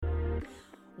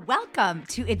Welcome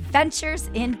to Adventures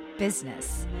in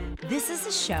Business. This is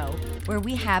a show where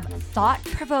we have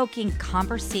thought-provoking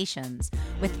conversations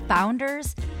with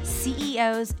founders,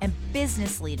 CEOs, and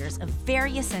business leaders of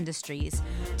various industries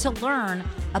to learn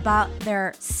about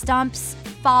their stumps,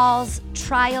 falls,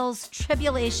 trials,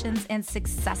 tribulations, and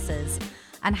successes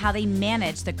on how they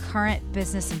manage the current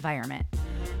business environment.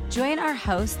 Join our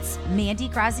hosts, Mandy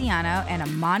Graziano and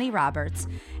Amani Roberts,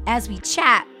 as we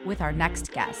chat with our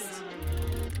next guest.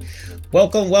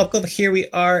 Welcome. Here we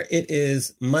are. It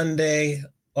is Monday,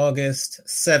 August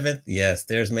 7th. Yes,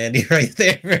 there's Mandy right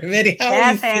there. Mandy, how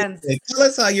are you feeling? Tell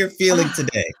us how you're feeling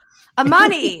today.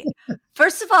 Amani,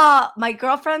 first of all, my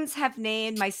girlfriends have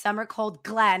named my summer cold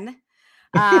Glenn.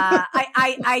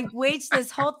 I waged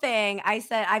this whole thing. I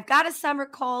said, I've got a summer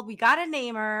cold. We got to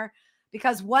name her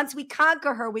because once we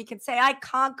conquer her, we can say, I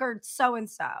conquered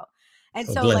so-and-so. And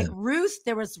so Glenn. like Ruth,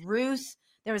 there was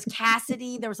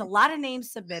Cassidy. There was a lot of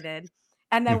names submitted.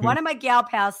 And then one of my gal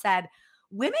pals said,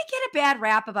 women get a bad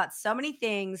rap about so many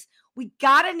things. We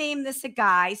got to name this a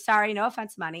guy. Sorry, no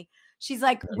offense, Money. She's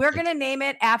like, we're going to name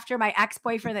it after my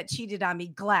ex-boyfriend that cheated on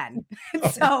me, Glenn.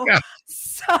 So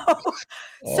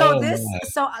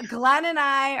Glenn and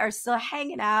I are still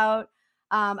hanging out.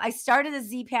 I started a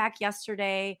Z-Pack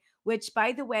yesterday, which,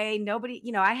 by the way, nobody,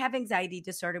 I have anxiety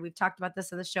disorder. We've talked about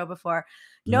this on the show before.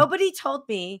 Nobody told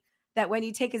me that when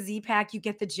you take a Z-Pack, you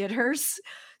get the jitters.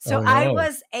 So I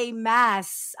was a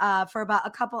mess for about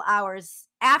a couple hours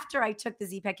after I took the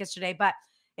Z-Pack yesterday, but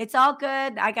it's all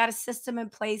good. I got a system in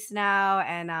place now,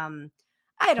 and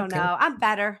I don't know. I'm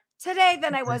better today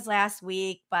than I was last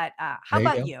week, but how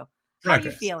about you? How are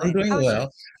you feeling? I'm doing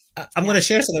well. I'm going to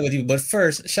share something with you, but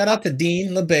first, shout out to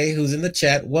Dean LeBay, who's in the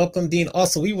chat. Welcome, Dean.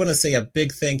 Also, we want to say a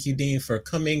big thank you, Dean, for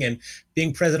coming and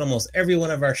being present almost every one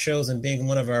of our shows and being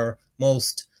one of our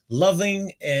most loving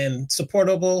and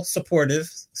supportive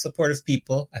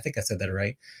people. I think I said that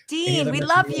right. Dean, we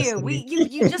love you.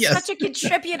 You just such a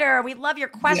contributor. We love your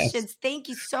questions. Yes. Thank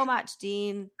you so much,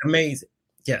 Dean. Amazing.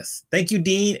 Yes. Thank you,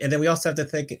 Dean. And then we also have to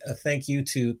thank you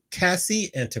to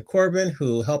Cassie and to Corbin,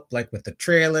 who helped with the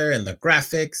trailer and the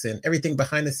graphics and everything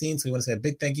behind the scenes. So we want to say a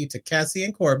big thank you to Cassie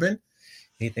and Corbin.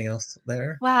 Anything else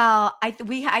there? Well, I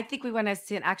think we want to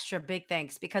say an extra big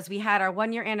thanks because we had our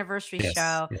 1 year anniversary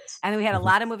show and we had a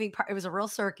lot of moving parts. It was a real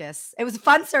circus. It was a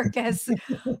fun circus,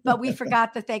 but we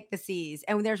forgot to thank the C's.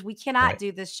 And we cannot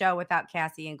do this show without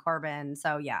Cassie and Corbin.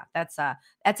 So yeah, that's a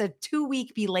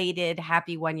 2-week belated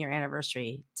happy 1 year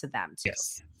anniversary to them too.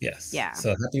 Yes. Yeah. So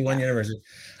happy 1 year anniversary.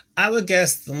 I would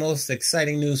guess the most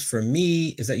exciting news for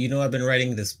me is that, I've been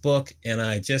writing this book and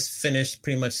I just finished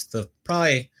pretty much the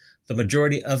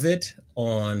majority of it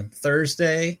on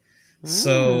Thursday.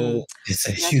 So it's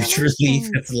a huge relief.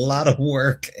 It's a lot of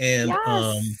work. And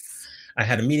I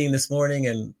had a meeting this morning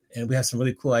and we have some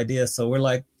really cool ideas. So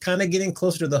we're kind of getting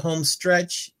closer to the home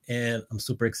stretch and I'm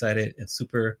super excited and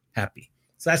super happy.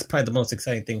 So that's probably the most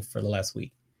exciting thing for the last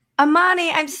week. Amani,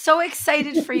 I'm so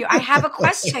excited for you. I have a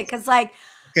question because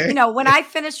when I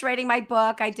finished writing my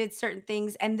book, I did certain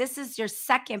things and this is your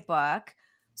second book.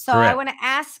 So correct. I want to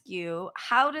ask you,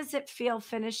 how does it feel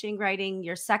finishing writing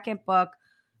your second book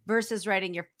versus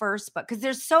writing your first book? Because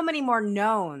there's so many more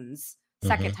knowns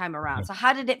second time around. So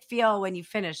how did it feel when you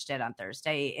finished it on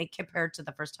Thursday compared to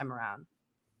the first time around?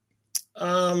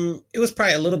 It was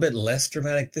probably a little bit less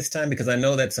dramatic this time because I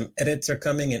know that some edits are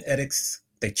coming and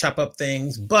they chop up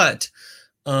things. But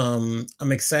I'm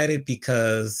excited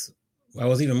because I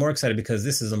was even more excited because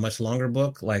this is a much longer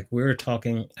book. We were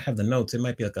talking, I have the notes. It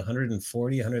might be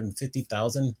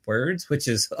 150,000 words, which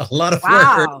is a lot of words.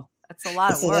 Wow, that's a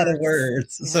lot of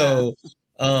words. Yeah. So,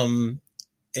 and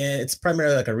it's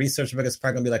primarily a research book. It's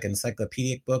probably gonna be an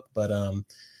encyclopedic book, but and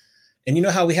you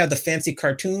know how we have the fancy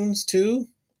cartoons too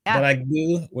that I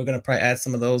do. We're gonna probably add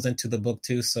some of those into the book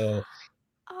too. So.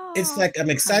 It's I'm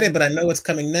excited, but I know what's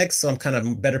coming next, so I'm kind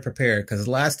of better prepared because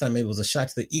last time it was a shot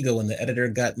to the ego when the editor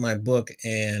got my book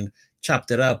and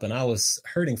chopped it up, and I was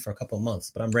hurting for a couple of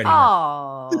months, but I'm ready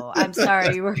now. Oh, I'm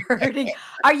sorry you were hurting.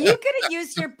 Are you going to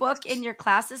use your book in your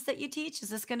classes that you teach? Is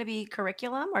this going to be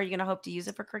curriculum, or are you going to hope to use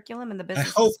it for curriculum in the business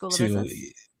school of business?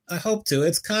 I hope to.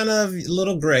 It's kind of a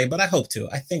little gray, but I hope to.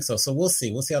 I think so. So we'll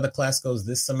see. We'll see how the class goes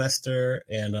this semester,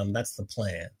 and that's the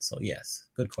plan. So yes,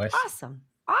 good question. Awesome.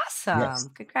 Yes.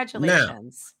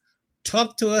 Congratulations. Now,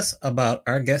 talk to us about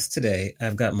our guest today.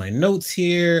 I've got my notes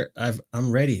here.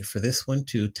 I'm ready for this one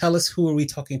too. Tell us, who are we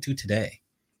talking to today?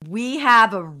 We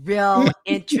have a real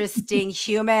interesting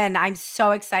human. I'm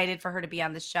so excited for her to be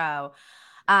on the show.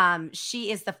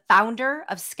 She is the founder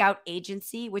of Scout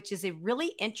Agency, which is a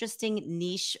really interesting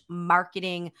niche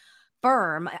marketing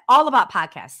firm all about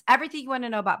podcasts. Everything you want to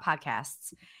know about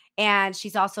podcasts. And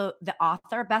she's also the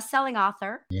author, best-selling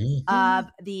author of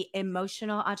The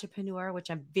Emotional Entrepreneur,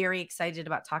 which I'm very excited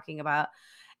about talking about.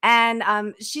 And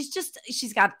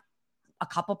she's got a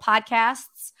couple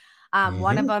podcasts.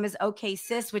 One of them is OK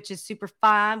Sis, which is super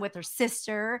fun with her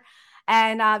sister,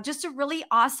 and just a really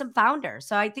awesome founder.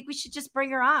 So I think we should just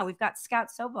bring her on. We've got Scout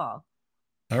Sobel.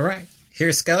 All right.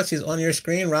 Here's Scout. She's on your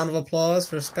screen. Round of applause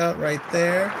for Scout right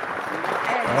there.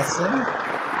 Awesome.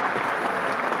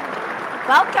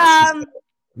 Welcome.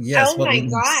 Yes. Oh my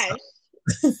gosh.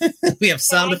 We have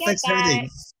sound effects and everything.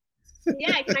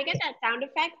 Yeah, can I get that sound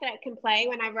effect that can play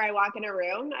whenever I walk in a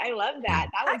room? I love that.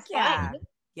 That was fun.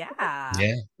 Yeah.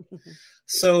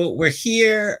 So we're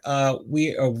here.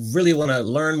 We really want to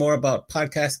learn more about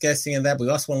podcast guesting and that. But we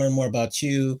also want to learn more about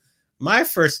you. My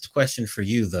first question for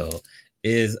you, though,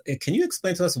 is can you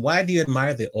explain to us why do you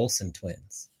admire the Olsen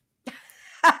twins?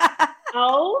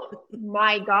 Oh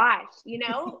my gosh. Can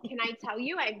I tell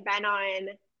you, I've been on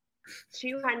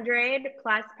 200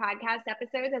 plus podcast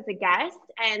episodes as a guest,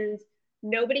 and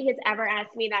nobody has ever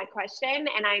asked me that question.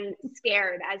 And I'm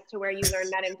scared as to where you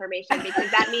learned that information, because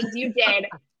that means you did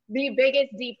the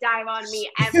biggest deep dive on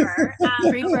me ever.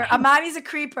 Creeper. Amani's a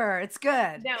creeper. It's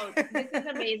good. No, this is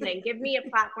amazing. Give me a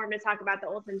platform to talk about the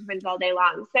Olsen twins all day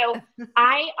long. So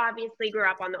I obviously grew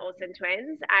up on the Olsen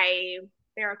twins.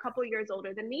 They're a couple years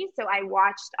older than me, so I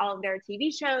watched all of their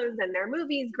TV shows and their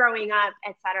movies growing up,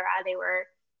 etc. They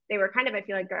were kind of, I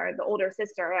feel like, they're the older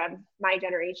sister of my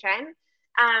generation.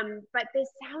 But this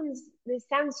sounds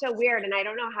so weird, and I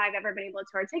don't know how I've ever been able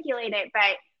to articulate it,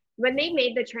 but when they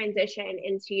made the transition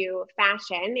into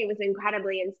fashion, it was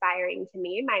incredibly inspiring to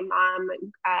me. My mom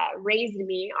raised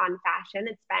me on fashion.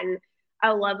 It's been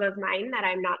a love of mine that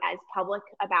I'm not as public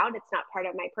about. It's not part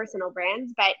of my personal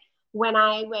brand. But when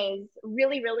I was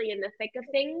really, really in the thick of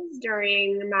things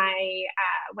during when I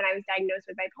was diagnosed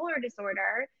with bipolar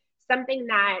disorder, something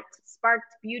that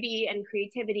sparked beauty and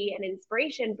creativity and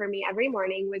inspiration for me every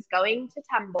morning was going to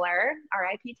Tumblr,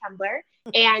 RIP Tumblr,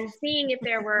 and seeing if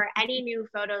there were any new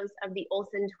photos of the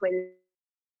Olsen twins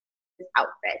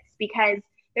outfits, because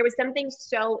there was something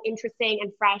so interesting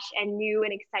and fresh and new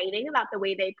and exciting about the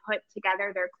way they put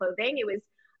together their clothing. It was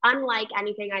unlike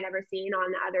anything I'd ever seen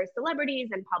on other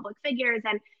celebrities and public figures.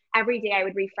 And every day I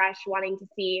would refresh wanting to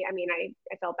see, I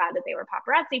felt bad that they were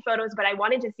paparazzi photos, but I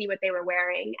wanted to see what they were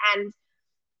wearing. And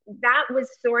that was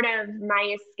sort of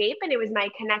my escape, and it was my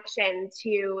connection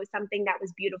to something that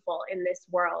was beautiful in this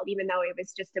world. Even though it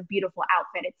was just a beautiful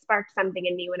outfit, it sparked something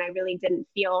in me when I really didn't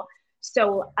feel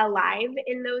so alive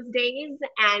in those days.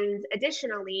 And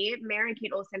additionally,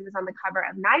 Mary-Kate Olsen was on the cover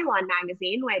of Nylon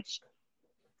magazine, which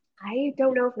I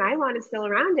don't know if Nylon is still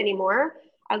around anymore,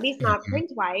 at least not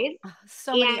print-wise.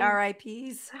 So many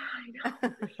RIPs. I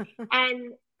know.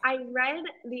 And I read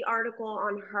the article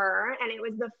on her, and it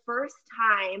was the first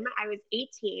time. I was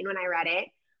 18 when I read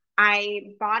it.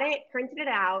 I bought it, printed it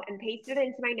out, and pasted it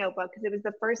into my notebook, because it was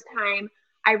the first time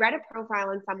I read a profile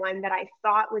on someone that I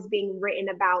thought was being written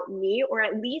about me, or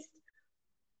at least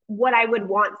what I would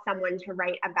want someone to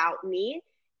write about me.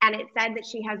 And it said that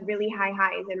she has really high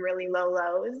highs and really low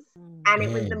lows. And it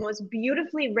was the most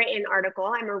beautifully written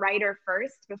article. I'm a writer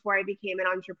first before I became an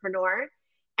entrepreneur.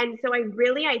 And so I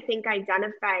think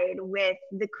identified with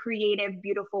the creative,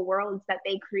 beautiful worlds that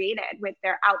they created with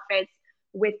their outfits,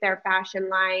 with their fashion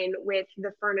line, with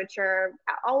the furniture,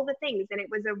 all the things. And it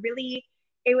was an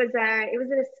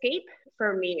escape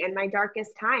for me in my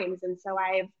darkest times. And so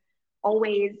I've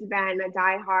always been a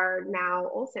diehard now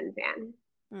Olsen fan.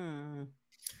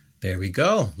 There we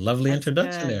go. Lovely That's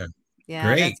introduction good. there.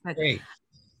 Yeah, Great.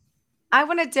 I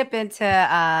want to dip into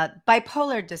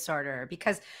bipolar disorder,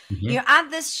 because on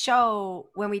this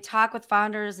show, when we talk with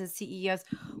founders and CEOs,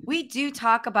 we do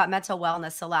talk about mental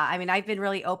wellness a lot. I've been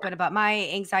really open about my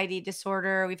anxiety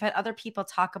disorder. We've had other people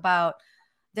talk about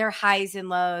their highs and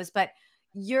lows, but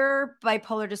your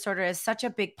bipolar disorder is such a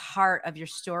big part of your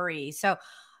story. So,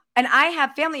 and I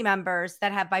have family members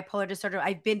that have bipolar disorder.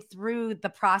 I've been through the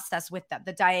process with them,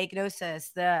 the diagnosis,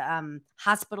 the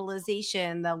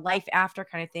hospitalization, the life after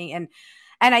kind of thing. And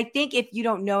I think if you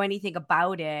don't know anything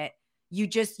about it, you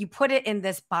put it in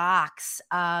this box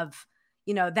of,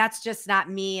 that's just not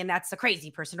me, and that's the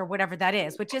crazy person, or whatever that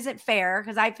is, which isn't fair,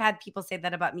 because I've had people say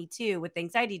that about me too with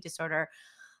anxiety disorder.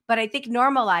 But I think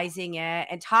normalizing it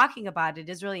and talking about it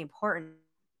is really important.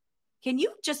 Can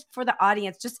you just, for the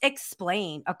audience, just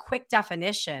explain a quick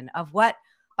definition of what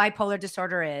bipolar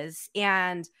disorder is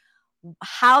and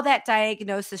how that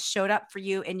diagnosis showed up for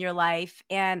you in your life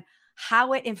and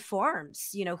how it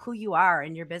informs, who you are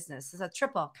in your business? It's a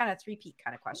triple, kind of three-peat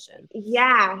kind of question.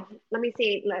 Yeah. Let me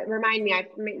see. Remind me. I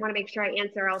want to make sure I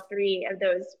answer all three of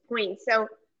those points. So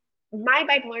my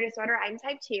bipolar disorder, I'm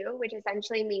type 2, which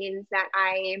essentially means that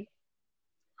I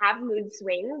have mood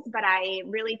swings, but I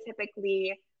really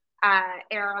typically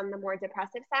err on the more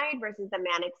depressive side versus the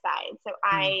manic side. So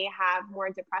I have more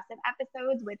depressive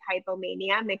episodes with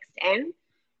hypomania mixed in.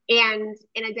 And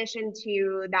in addition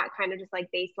to that kind of just like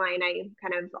baseline, I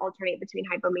kind of alternate between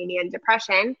hypomania and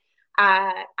depression.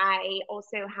 I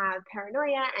also have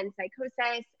paranoia and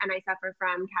psychosis, and I suffer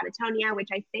from catatonia, which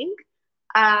I think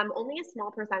only a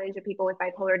small percentage of people with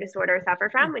bipolar disorder suffer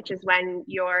from, which is when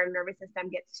your nervous system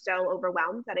gets so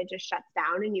overwhelmed that it just shuts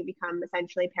down and you become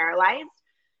essentially paralyzed.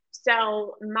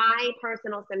 So my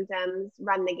personal symptoms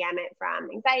run the gamut from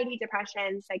anxiety,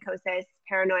 depression, psychosis,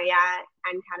 paranoia,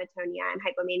 and catatonia and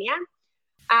hypomania.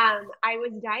 I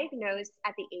was diagnosed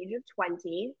at the age of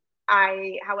 20.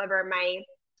 However,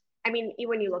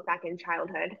 when you look back in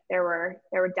childhood, there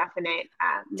were definite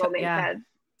moments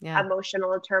of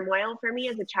emotional turmoil for me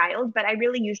as a child, but I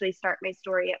really usually start my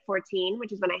story at 14,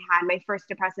 which is when I had my first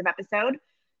depressive episode.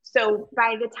 So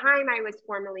by the time I was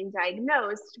formally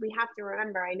diagnosed, we have to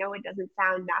remember, I know it doesn't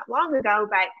sound that long ago,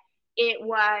 but it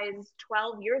was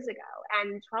 12 years ago.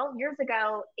 And 12 years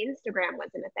ago, Instagram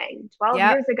wasn't a thing. 12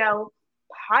 years ago,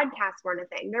 podcasts weren't a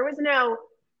thing. There was no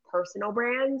personal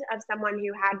brand of someone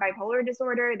who had bipolar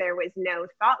disorder. There was no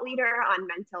thought leader on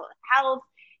mental health.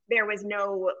 There was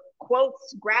no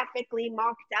quotes graphically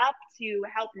mocked up to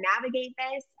help navigate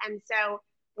this. And so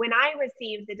when I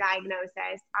received the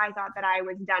diagnosis, I thought that I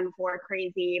was done for,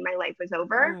 crazy. My life was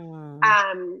over.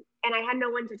 And I had no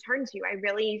one to turn to. I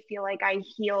really feel like I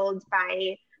healed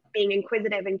by being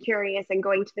inquisitive and curious and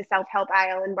going to the self-help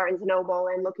aisle in Barnes & Noble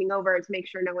and looking over to make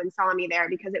sure no one saw me there,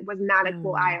 because it was not a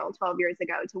cool aisle 12 years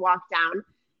ago to walk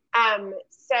down.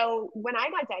 So when I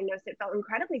got diagnosed, it felt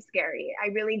incredibly scary. I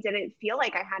really didn't feel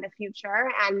like I had a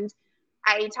future. And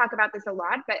I talk about this a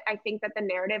lot, but I think that the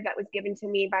narrative that was given to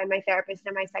me by my therapist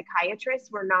and my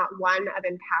psychiatrist were not one of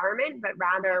empowerment, but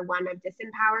rather one of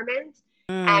disempowerment.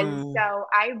 And so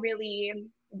I really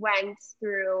went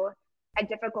through a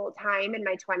difficult time in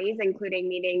my 20s, including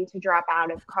needing to drop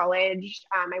out of college.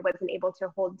 I wasn't able to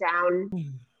hold down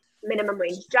minimum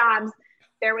wage jobs.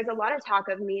 There was a lot of talk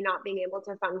of me not being able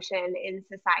to function in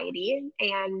society.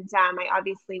 And I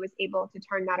obviously was able to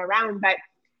turn that around. But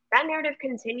that narrative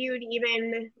continued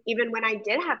even when I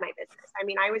did have my business. I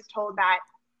mean, I was told that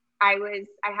I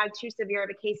had too severe of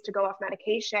a case to go off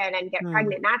medication and get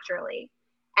pregnant naturally.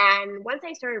 And once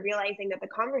I started realizing that the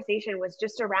conversation was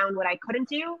just around what I couldn't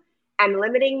do and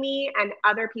limiting me and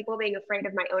other people being afraid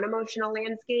of my own emotional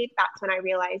landscape, that's when I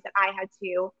realized that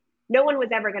no one was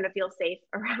ever going to feel safe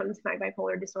around my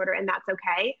bipolar disorder, and that's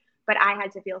okay. But I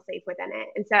had to feel safe within it.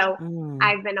 And so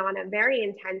I've been on a very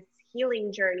intense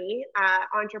healing journey.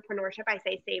 Entrepreneurship, I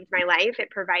say, saved my life. It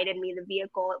provided me the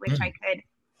vehicle at which I could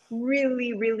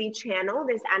really, really channel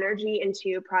this energy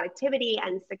into productivity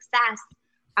and success.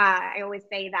 I always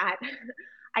say that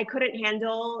I couldn't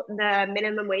handle the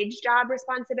minimum wage job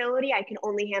responsibility. I can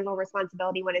only handle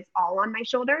responsibility when it's all on my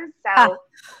shoulders. So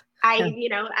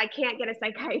I can't get a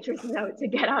psychiatrist note to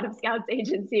get out of Scouts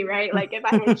agency, right? Like if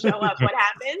I don't show up, what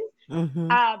happens?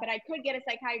 But I could get a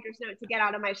psychiatrist note to get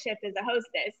out of my shift as a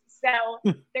hostess.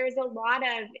 So there's a lot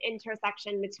of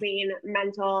intersection between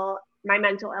my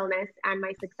mental illness and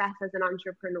my success as an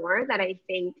entrepreneur that I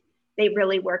think they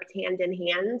really worked hand in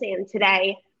hand. And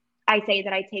today I say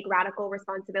that I take radical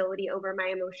responsibility over my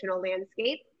emotional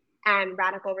landscape and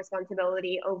radical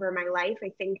responsibility over my life.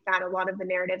 I think that a lot of the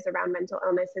narratives around mental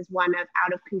illness is one of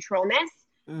out of controlness.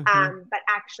 But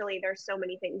actually there's so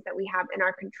many things that we have in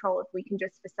our control if we can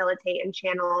just facilitate and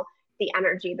channel the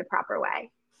energy the proper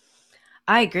way.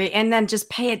 I agree. And then just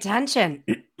pay attention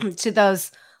to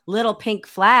those little pink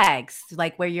flags,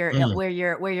 like where your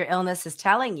illness is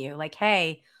telling you, like,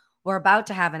 hey, we're about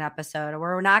to have an episode, or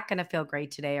we're not going to feel great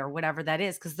today, or whatever that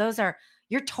is. Because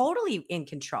you're totally in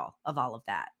control of all of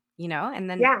that, and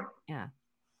then, yeah.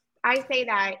 I say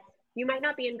that you might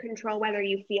not be in control whether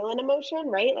you feel an emotion,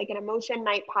 right? Like an emotion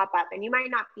might pop up and you might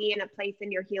not be in a place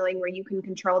in your healing where you can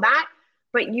control that,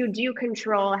 but you do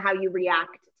control how you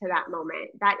react to that moment.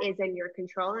 That is in your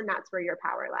control, and that's where your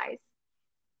power lies.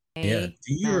 Yeah. Do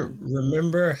you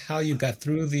remember how you got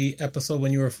through the episode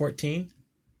when you were 14?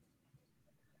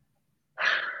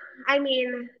 I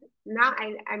didn't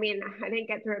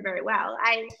get through it very well.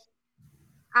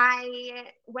 I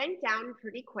went down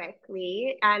pretty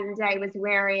quickly, and I was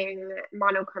wearing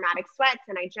monochromatic sweats,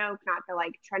 and I joke, not the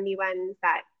like trendy ones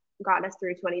that got us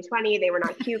through 2020. They were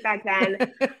not cute back then.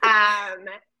 I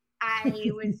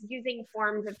was using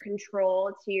forms of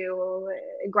control to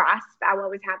grasp at what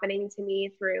was happening to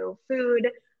me through food.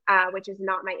 which is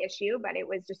not my issue, but it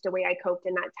was just a way I coped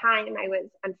in that time. I was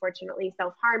unfortunately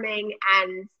self-harming,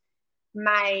 and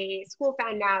my school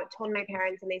found out, told my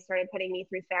parents, and they started putting me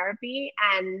through therapy.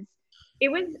 And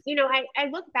it was, I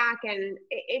look back and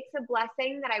it's a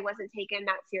blessing that I wasn't taken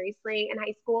that seriously in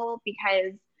high school,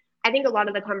 because I think a lot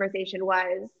of the conversation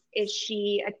was, is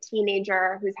she a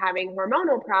teenager who's having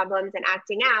hormonal problems and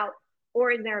acting out,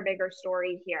 or is there a bigger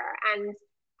story here? And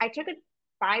I took a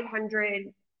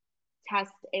 500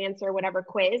 test answer whatever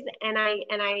quiz, and I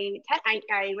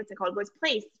what's it called, was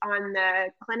placed on the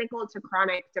clinical to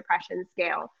chronic depression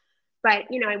scale. But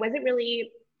I wasn't really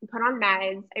put on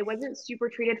meds. I wasn't super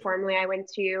treated formally. I went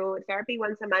to therapy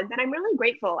once a month, and I'm really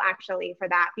grateful actually for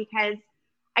that, because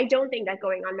I don't think that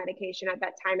going on medication at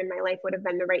that time in my life would have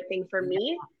been the right thing for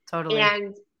me. Totally.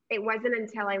 And it wasn't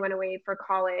until I went away for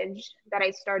college that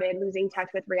I started losing touch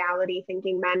with reality,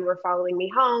 thinking men were following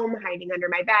me home, hiding under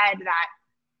my bed,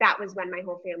 that was when my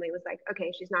whole family was like,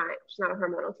 okay, she's not a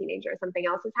hormonal teenager, something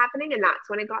else is happening. And that's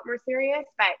when it got more serious.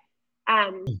 But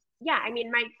yeah, I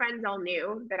mean, my friends all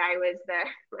knew that I was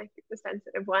the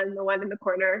sensitive one, the one in the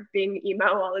corner being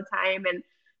emo all the time, and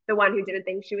the one who didn't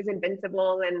think she was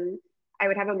invincible. And I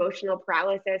would have emotional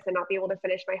paralysis and not be able to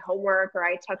finish my homework, or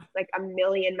I took like a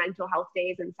million mental health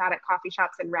days and sat at coffee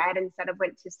shops and read instead of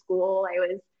went to school.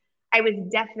 I was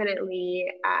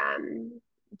definitely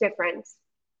different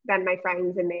than my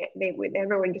friends, and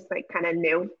everyone just like kind of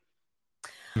knew.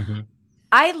 Mm-hmm.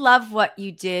 I love what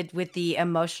you did with the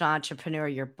Emotional Entrepreneur,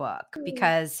 your book,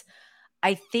 because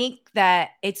I think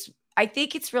it's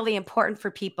really important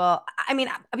for people. I mean,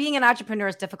 being an entrepreneur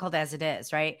is difficult as it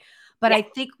is, right? But yeah. I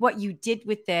think what you did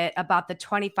with it about the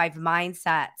 25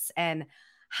 mindsets and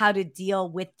how to deal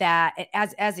with that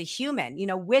as a human,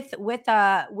 with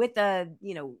bipolar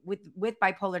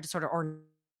disorder or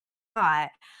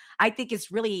not, I think it's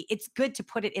good to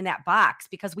put it in that box,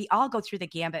 because we all go through the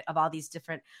gambit of all these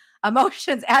different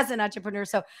emotions as an entrepreneur.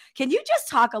 So can you just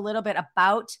talk a little bit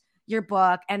about your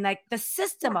book and like the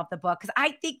system of the book? Because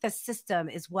I think the system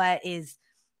is what is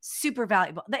super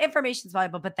valuable. The information is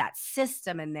valuable, but that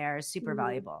system in there is super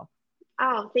valuable.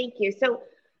 Oh, thank you. So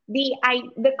the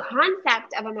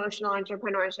concept of emotional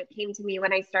entrepreneurship came to me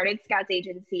when I started Scouts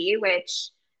Agency,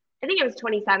 which I think I was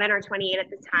 27 or 28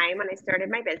 at the time when I started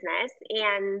my business.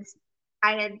 And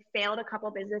I had failed a couple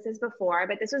businesses before,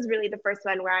 but this was really the first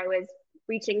one where I was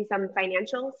reaching some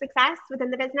financial success within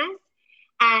the business.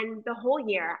 And the whole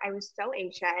year I was so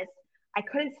anxious. I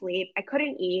couldn't sleep. I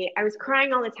couldn't eat. I was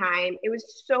crying all the time. It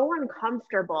was so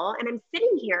uncomfortable. And I'm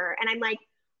sitting here and I'm like,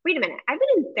 wait a minute, I've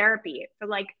been in therapy for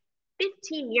like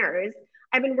 15 years.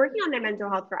 I've been working on my mental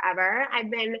health forever. I've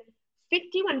been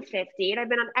 5150. I've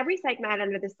been on every psych med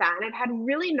under the sun. I've had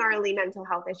really gnarly mental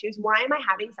health issues. Why am I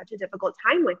having such a difficult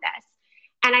time with this?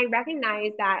 And I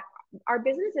recognize that our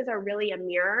businesses are really a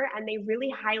mirror, and they really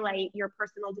highlight your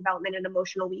personal development and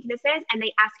emotional weaknesses. And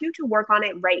they ask you to work on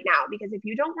it right now, because if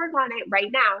you don't work on it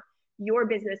right now, your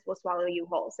business will swallow you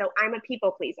whole. So I'm a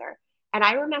people pleaser. And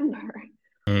I remember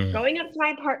going up to my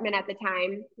apartment at the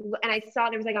time, and I saw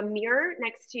there was like a mirror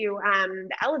next to the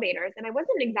elevators. And I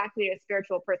wasn't exactly a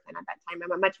spiritual person at that time.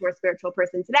 I'm a much more spiritual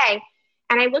person today.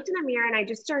 And I looked in the mirror and I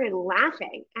just started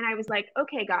laughing. And I was like,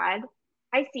 okay, God,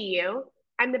 I see you.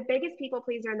 I'm the biggest people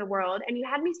pleaser in the world. And you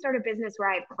had me start a business where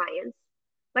I have clients.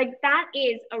 Like, that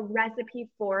is a recipe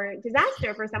for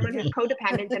disaster for someone who's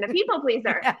codependent and a people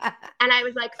pleaser. And I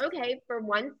was like, okay, for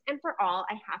once and for all,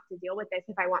 I have to deal with this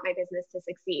if I want my business to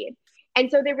succeed. And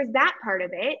so there was that part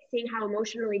of it, seeing how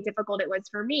emotionally difficult it was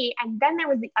for me. And then there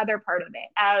was the other part of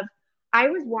it of I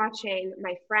was watching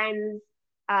my friends,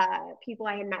 people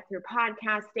I had met through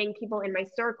podcasting, people in my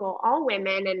circle, all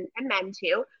women and men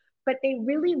too, but they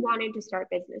really wanted to start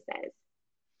businesses.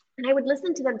 And I would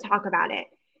listen to them talk about it.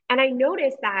 And I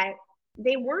noticed that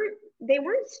they weren't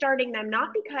starting them not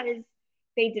because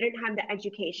they didn't have the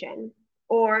education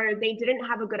or they didn't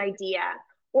have a good idea,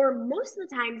 or most of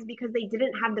the times because they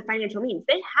didn't have the financial means.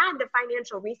 They had the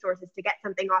financial resources to get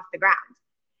something off the ground.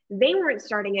 They weren't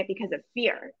starting it because of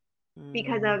fear,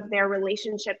 because of their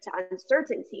relationship to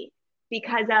uncertainty,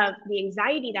 because of the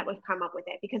anxiety that would come up with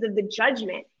it, because of the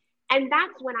judgment. And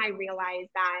that's when I realized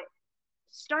that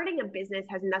starting a business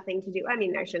has nothing to do. I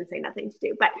mean, I shouldn't say nothing to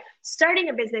do, but starting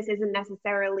a business isn't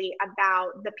necessarily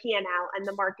about the P&L and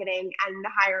the marketing and the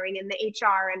hiring and the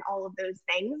HR and all of those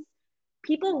things.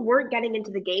 People weren't getting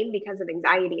into the game because of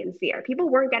anxiety and fear. People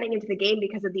weren't getting into the game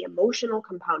because of the emotional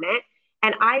component.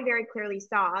 And I very clearly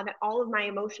saw that all of my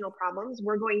emotional problems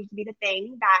were going to be the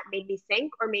thing that made me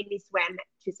sink or made me swim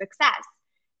to success.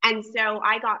 And so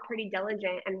I got pretty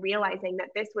diligent and realizing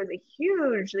that this was a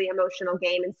hugely emotional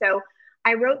game. And so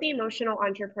I wrote The Emotional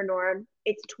Entrepreneur.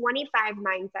 It's 25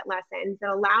 mindset lessons that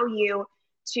allow you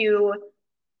to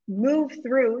move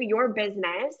through your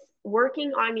business,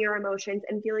 working on your emotions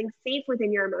and feeling safe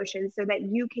within your emotions so that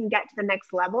you can get to the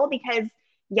next level. Because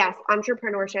yes,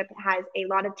 entrepreneurship has a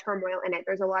lot of turmoil in it.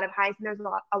 There's a lot of highs and there's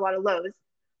a lot of lows,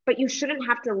 but you shouldn't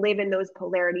have to live in those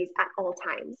polarities at all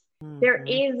times. There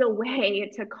is a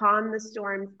way to calm the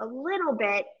storms a little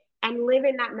bit and live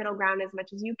in that middle ground as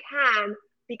much as you can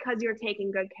because you're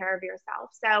taking good care of yourself.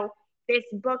 So this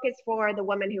book is for the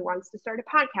woman who wants to start a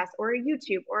podcast or a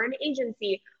YouTube or an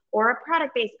agency or a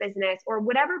product-based business or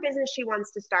whatever business she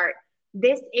wants to start.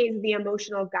 This is the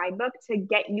emotional guidebook to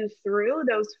get you through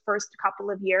those first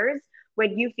couple of years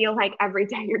when you feel like every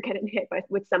day you're getting hit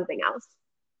with something else.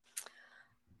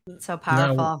 So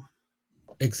powerful. Now,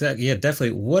 exactly. Yeah,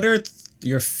 definitely. What are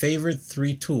your favorite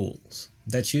 3 tools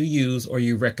that you use or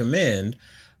you recommend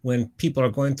when people are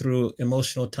going through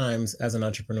emotional times as an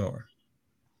entrepreneur?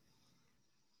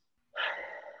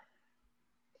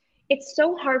 It's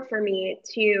so hard for me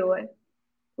to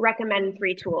recommend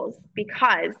 3 tools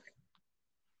because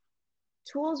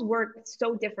tools work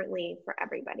so differently for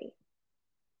everybody.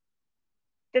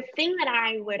 The thing that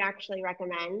I would actually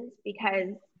recommend,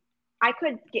 because I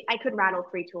could rattle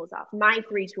 3 tools off. My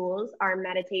 3 tools are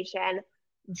meditation,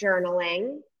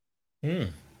 journaling.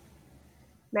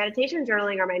 Meditation,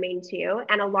 journaling are my main 2,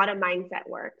 and a lot of mindset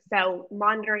work. So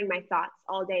monitoring my thoughts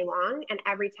all day long, and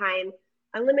every time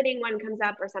a limiting one comes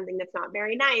up or something that's not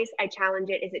very nice, I challenge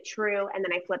it. Is it true? And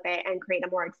then I flip it and create a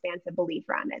more expansive belief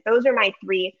around it. Those are my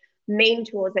 3 main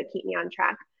tools that keep me on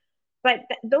track. But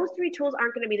those 3 tools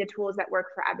aren't going to be the tools that work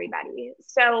for everybody.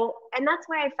 So, and that's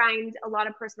why I find a lot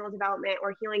of personal development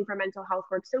or healing for mental health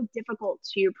work so difficult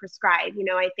to prescribe. You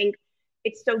know, I think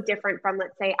it's so different from,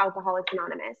 let's say, Alcoholics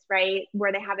Anonymous, right?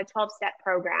 Where they have a 12-step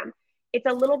program. It's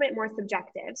a little bit more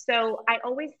subjective. So I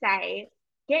always say,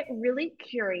 get really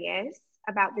curious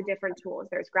about the different tools.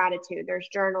 There's gratitude, there's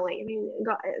journaling. I mean,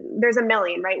 there's a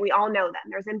million, right? We all know them.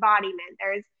 There's embodiment,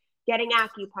 there's getting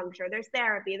acupuncture, there's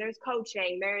therapy, there's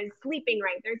coaching, there's sleeping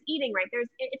right, there's eating right,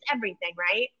 it's everything,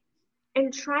 right?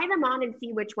 And try them on and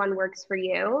see which one works for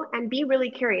you and be really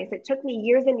curious. It took me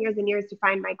years and years and years to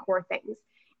find my core things.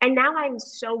 And now I'm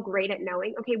so great at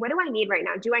knowing, okay, what do I need right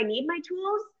now? Do I need my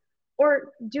tools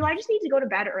or do I just need to go to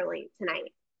bed early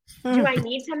tonight? Do I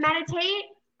need to meditate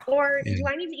or do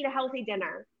I need to eat a healthy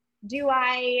dinner? Do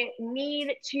I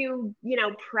need to,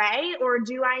 pray or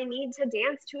do I need to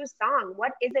dance to a song?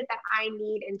 What is it that I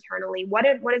need internally? What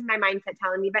is my mindset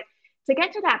telling me? But to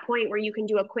get to that point where you can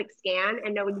do a quick scan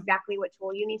and know exactly what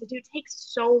tool you need to do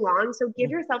takes so long. So give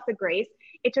yourself the grace.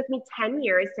 It took me 10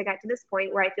 years to get to this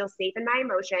point where I feel safe in my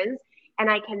emotions and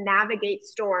I can navigate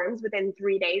storms within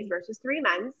 3 days versus 3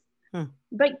 months.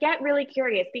 But get really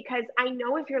curious because I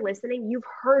know if you're listening, you've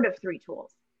heard of 3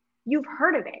 tools. You've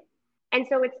heard of it. And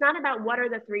so it's not about what are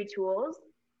the 3 tools.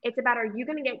 It's about, are you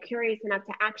going to get curious enough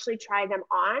to actually try them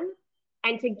on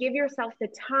and to give yourself the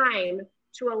time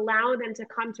to allow them to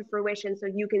come to fruition so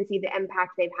you can see the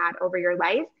impact they've had over your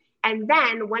life. And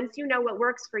then once you know what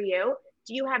works for you,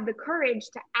 do you have the courage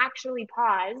to actually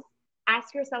pause,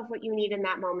 ask yourself what you need in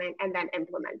that moment, and then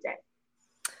implement it?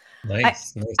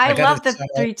 Nice. I love the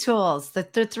 3 tools. The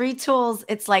 3 tools,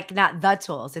 it's like not the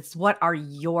tools. It's what are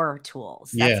your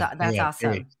tools. That's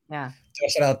awesome. Great. Yeah.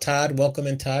 Shout out Todd. Welcome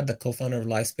in, Todd, the co-founder of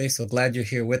LifeSpace. So glad you're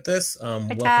here with us.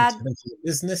 Welcome Todd. to the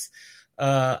business.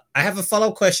 I have a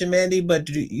follow-up question, Mandy, but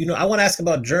I want to ask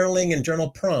about journaling and journal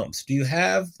prompts. Do you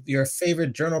have your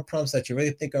favorite journal prompts that you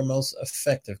really think are most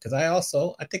effective? Because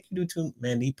I think you do too,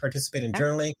 Mandy, participate in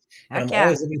journaling. And I'm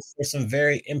always looking for some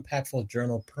very impactful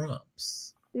journal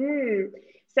prompts.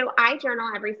 So I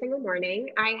journal every single morning.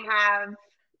 I have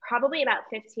probably about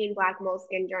 15 black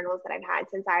moleskin journals that I've had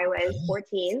since I was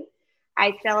 14.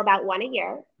 I fill about 1 a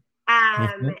year.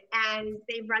 And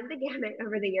they've run the gamut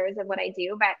over the years of what I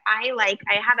do, but I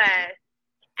have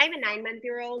a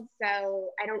 9-month-old, so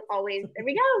I don't always, there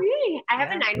we go. Yay. I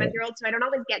have a 9-month-old, so I don't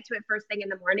always get to it first thing in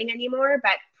the morning anymore,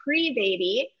 but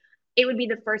pre-baby, it would be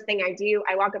the first thing I do.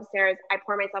 I walk upstairs, I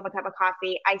pour myself a cup of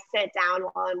coffee, I sit down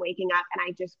while I'm waking up and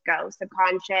I just go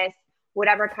subconscious,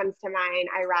 whatever comes to mind,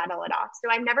 I rattle it off. So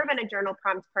I've never been a journal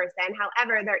prompt person.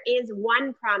 However, there is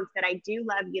one prompt that I do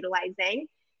love utilizing,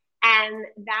 and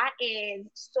that is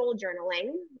soul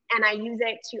journaling. And I use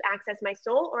it to access my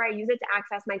soul, or I use it to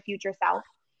access my future self.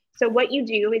 So what you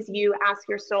do is you ask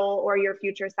your soul or your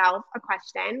future self a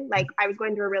question. Like I was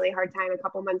going through a really hard time a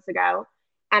couple months ago,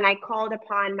 and I called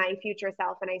upon my future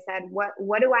self and I said,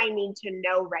 what do I need to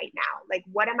know right now? Like,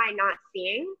 what am I not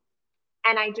seeing?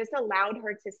 And I just allowed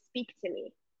her to speak to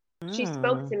me. She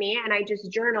spoke to me and I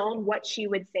just journaled what she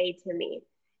would say to me.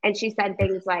 And she said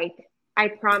things like, I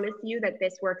promise you that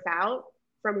this works out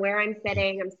from where I'm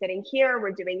sitting here.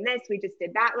 We're doing this. We just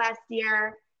did that last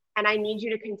year. And I need you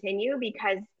to continue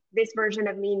because this version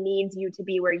of me needs you to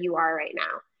be where you are right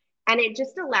now. And it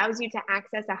just allows you to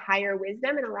access a higher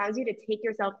wisdom and allows you to take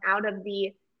yourself out of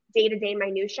the day-to-day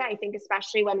minutia. I think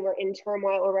especially when we're in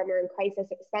turmoil or when we're in crisis,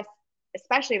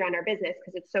 especially around our business,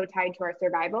 because it's so tied to our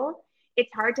survival, it's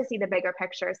hard to see the bigger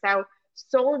picture. So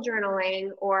soul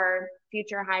journaling or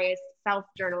future highest self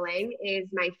journaling is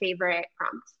my favorite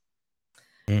prompt.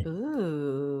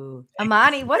 Ooh,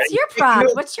 Amani, what's your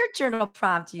prompt? What's your journal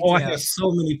prompt? I have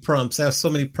so many prompts. I'm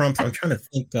trying to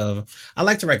think of. I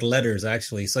like to write letters,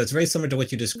 actually. So it's very similar to what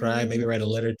you described. Maybe write a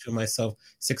letter to myself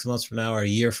 6 months from now or a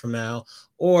year from now.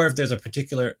 Or if there's a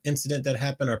particular incident that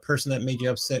happened or a person that made you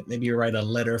upset, maybe you write a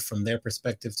letter from their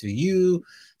perspective to you.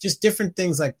 Just different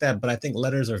things like that. But I think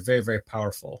letters are very, very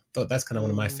powerful. So that's kind of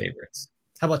one of my favorites.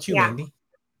 How about you, Mandy?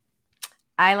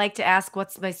 I like to ask,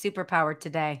 what's my superpower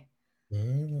today?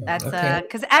 That's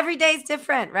because every day is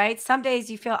different, right? Some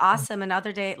days you feel awesome, and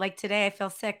other day, like today, I feel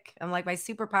sick. I'm like, my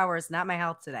superpower is not my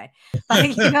health today.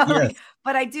 Like, yes.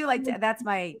 But I do like to. That's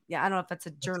my. I don't know if that's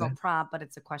a journal prompt, but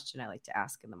it's a question I like to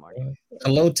ask in the morning.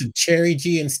 Hello to Cherry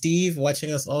G and Steve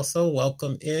watching us also.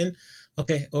 Welcome in.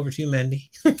 Okay, over to you,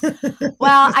 Mandy.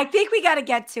 Well, I think we got to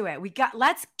get to it.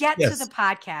 Let's get to the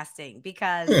podcasting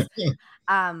because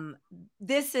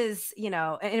this is,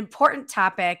 an important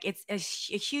topic. It's a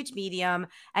huge medium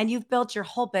and you've built your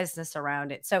whole business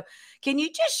around it. So can you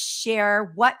just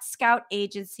share what Scout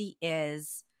Agency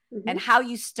is and how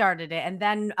you started it? And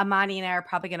then Amani and I are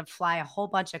probably going to fly a whole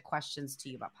bunch of questions to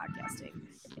you about podcasting.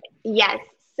 Yes.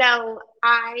 So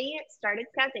I started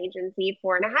Scout Agency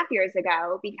 4.5 years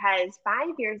ago because 5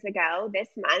 years ago this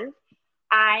month,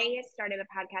 I started a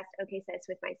podcast, Okay Sis,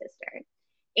 with my sister.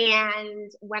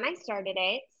 And when I started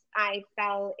it, I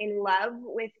fell in love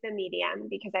with the medium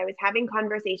because I was having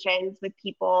conversations with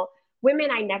people, women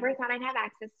I never thought I'd have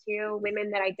access to, women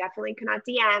that I definitely could not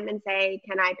DM and say,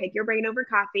 can I pick your brain over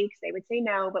coffee? Because they would say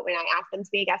no. But when I asked them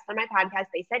to be a guest on my podcast,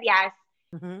 they said yes.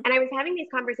 And I was having these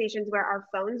conversations where our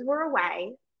phones were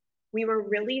away. We were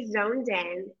really zoned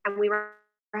in and we were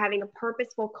having a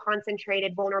purposeful,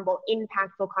 concentrated, vulnerable,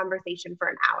 impactful conversation for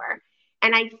an hour.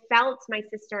 And I felt my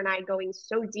sister and I going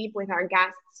so deep with our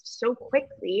guests so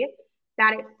quickly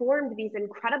that it formed these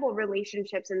incredible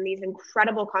relationships and these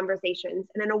incredible conversations.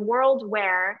 And in a world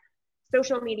where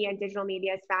social media and digital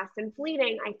media is fast and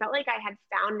fleeting, I felt like I had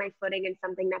found my footing in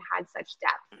something that had such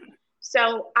depth.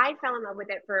 So I fell in love with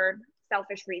it for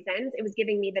selfish reasons. It was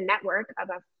giving me the network of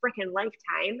a freaking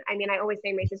lifetime. I mean, I always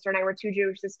say my sister and I were two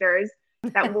Jewish sisters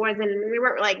that we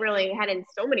weren't like really heading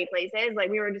so many places. Like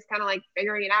we were just kind of like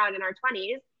figuring it out in our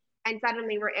 20s. And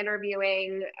suddenly we're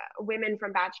interviewing women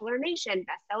from Bachelor Nation,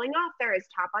 best-selling authors,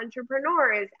 top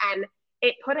entrepreneurs. And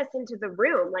it put us into the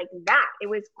room like that. It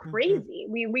was crazy.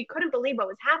 We couldn't believe what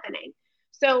was happening.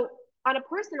 So on a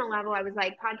personal level, I was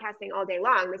like podcasting all day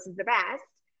long. This is the best.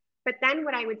 But then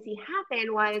what I would see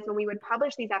happen was when we would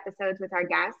publish these episodes with our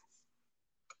guests,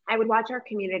 I would watch our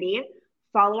community,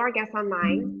 follow our guests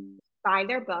online, buy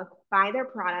their book, buy their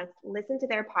product, listen to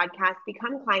their podcast,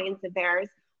 become clients of theirs,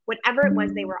 whatever it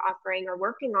was they were offering or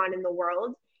working on in the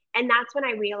world. And that's when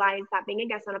I realized that being a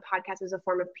guest on a podcast was a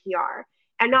form of PR.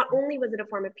 And not only was it a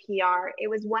form of PR, it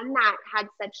was one that had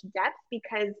such depth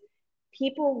because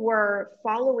people were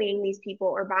following these people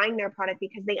or buying their product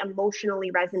because they emotionally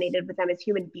resonated with them as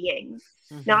human beings,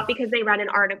 not because they read an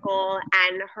article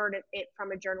and heard it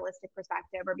from a journalistic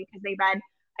perspective or because they read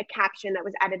a caption that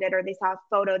was edited or they saw a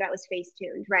photo that was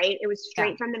face-tuned, right? It was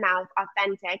straight from the mouth,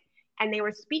 authentic. And they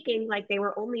were speaking like they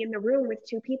were only in the room with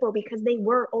two people because they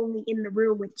were only in the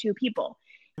room with two people.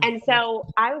 And so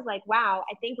I was like, wow,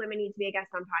 I think women need to be a guest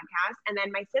on podcasts. And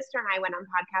then my sister and I went on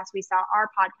podcasts. We saw our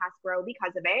podcast grow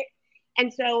because of it.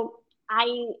 And so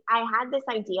I had this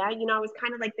idea, I was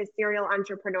kind of like this serial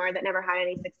entrepreneur that never had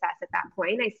any success at that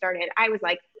point. I was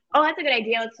like, oh, that's a good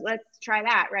idea. Let's try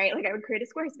that, right? Like I would create a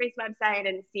Squarespace website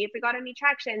and see if it got any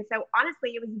traction. So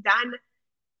honestly, it was done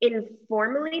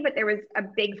informally, but there was a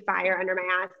big fire under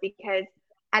my ass because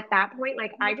at that point,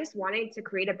 like I just wanted to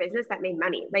create a business that made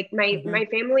money. Like my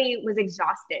family was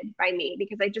exhausted by me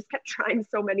because I just kept trying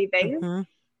so many things.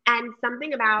 And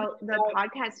something about the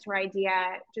podcast tour idea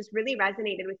just really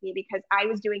resonated with me because I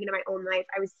was doing it in my own life.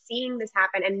 I was seeing this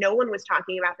happen and no one was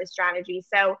talking about this strategy.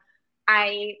 So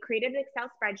I created an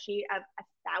Excel spreadsheet of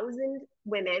 1,000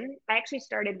 women. I actually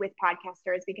started with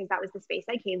podcasters because that was the space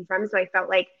I came from. So I felt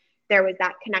like there was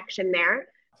that connection there.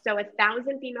 So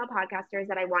 1,000 female podcasters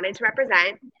that I wanted to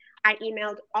represent. I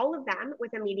emailed all of them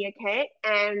with a media kit,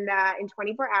 and in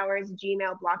 24 hours,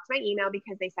 Gmail blocked my email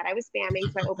because they said I was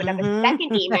spamming. So I opened up a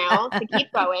second email to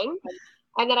keep going.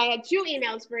 And then I had 2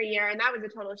 emails for a year, and that was a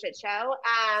total shit show.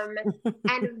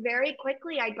 And very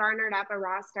quickly, I garnered up a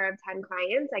roster of 10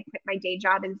 clients. I quit my day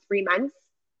job in 3 months.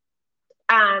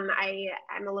 I'm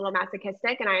a little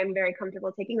masochistic, and I am very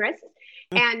comfortable taking risks.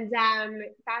 And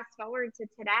fast forward to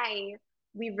today,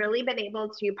 we've really been able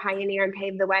to pioneer and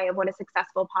pave the way of what a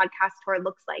successful podcast tour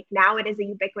looks like. Now it is a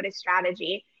ubiquitous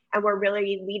strategy, and we're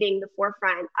really leading the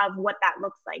forefront of what that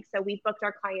looks like. So we've booked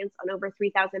our clients on over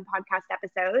 3,000 podcast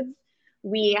episodes.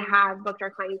 We have booked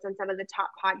our clients on some of the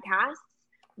top podcasts.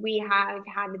 We have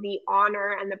had the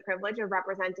honor and the privilege of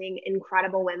representing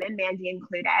incredible women, Mandy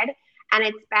included. And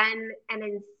it's been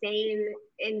an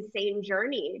insane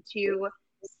journey to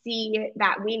see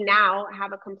that we now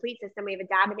have a complete system. We have a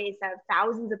database of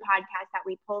thousands of podcasts that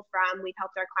we pull from. We've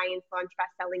helped our clients launch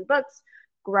best-selling books,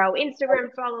 grow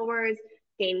Instagram followers,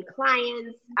 gain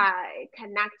clients,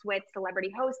 connect with celebrity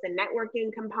hosts, the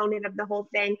networking component of the whole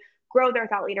thing, grow their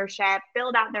thought leadership,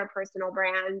 build out their personal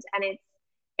brand. And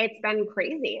it's been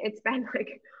crazy. It's been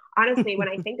like, honestly, when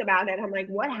I think about it, I'm like,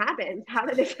 what happened? How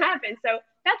did this happen? So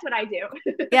that's what I do.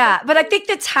 Yeah. But I think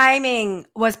the timing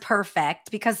was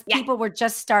perfect because people were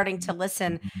just starting to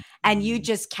listen and you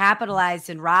just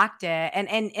capitalized and rocked it.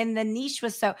 And the niche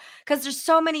was because there's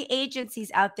so many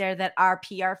agencies out there that are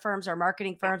PR firms or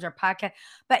marketing firms or podcast,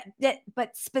 but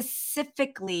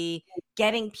specifically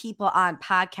getting people on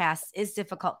podcasts is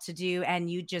difficult to do. And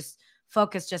you just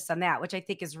focus just on that, which I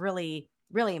think is really,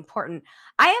 really important.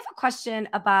 I have a question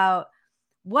about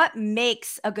what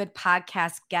makes a good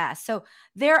podcast guest. So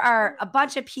there are a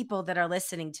bunch of people that are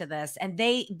listening to this and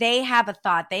they have a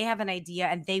thought, they have an idea,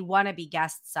 and they want to be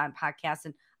guests on podcasts.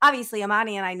 And obviously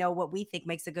Amani and I know what we think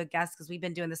makes a good guest because we've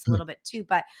been doing this a little bit too.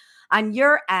 But on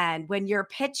your end, when you're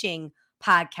pitching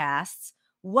podcasts,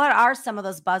 what are some of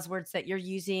those buzzwords that you're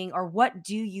using, or what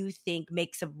do you think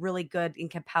makes a really good and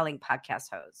compelling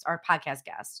podcast host or podcast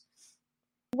guest?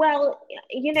 Well,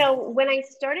 when I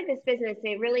started this business,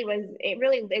 it really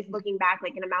is looking back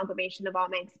like an amalgamation of all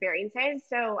my experiences.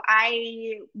 So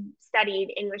I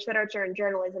studied English literature and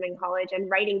journalism in college, and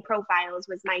writing profiles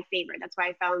was my favorite. That's why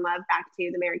I fell in love back to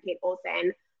the Mary-Kate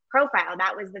Olsen profile.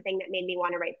 That was the thing that made me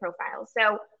want to write profiles.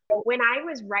 So when I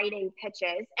was writing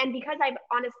pitches, and because I'm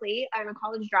a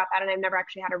college dropout and I've never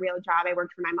actually had a real job. I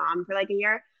worked for my mom for like a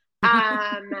year.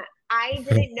 I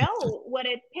didn't know what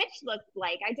a pitch looked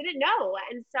like. I didn't know.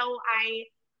 And so I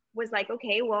was like,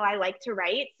 okay, well, I like to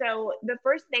write. So the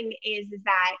first thing is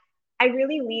that I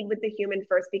really lead with the human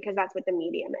first because that's what the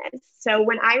medium is. So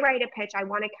when I write a pitch, I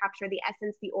want to capture the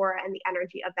essence, the aura, and the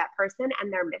energy of that person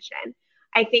and their mission.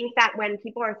 I think that when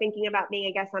people are thinking about being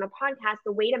a guest on a podcast,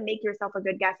 the way to make yourself a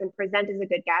good guest and present as a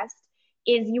good guest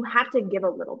is you have to give a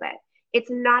little bit. It's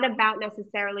not about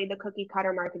necessarily the cookie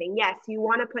cutter marketing. Yes, you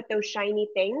want to put those shiny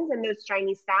things and those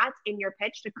shiny stats in your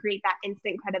pitch to create that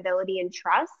instant credibility and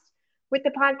trust with the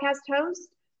podcast host,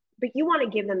 but you want to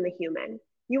give them the human.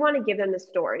 You want to give them the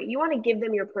story. You want to give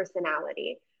them your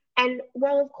personality. And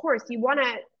while, of course, you want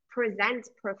to present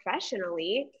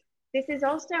professionally, this is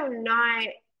also not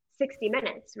 60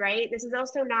 Minutes, right? This is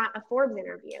also not a Forbes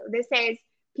interview. This is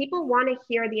people want to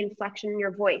hear the inflection in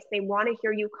your voice. They want to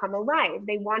hear you come alive.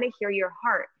 They want to hear your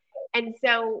heart. And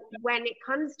so when it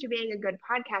comes to being a good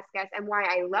podcast guest, and why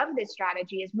I love this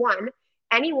strategy is, one,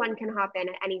 anyone can hop in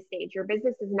at any stage. Your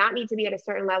business does not need to be at a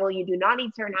certain level. You do not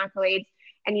need certain accolades,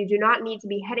 and you do not need to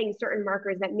be hitting certain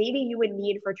markers that maybe you would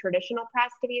need for traditional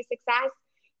press to be a success.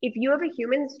 If you have a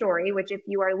human story, which if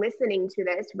you are listening to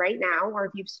this right now, or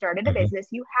if you've started a business,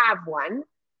 you have one,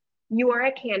 you are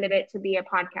a candidate to be a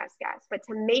podcast guest. But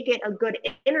to make it a good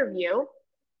interview,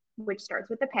 which starts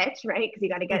with the pitch, right? Because you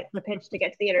got to get the pitch to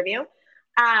get to the interview.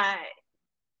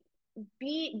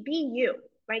 Be you,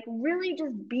 like really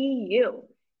just be you.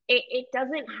 It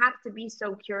doesn't have to be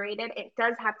so curated. It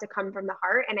does have to come from the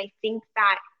heart. And I think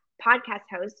that podcast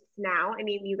hosts now, I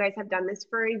mean, you guys have done this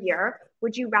for a year.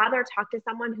 Would you rather talk to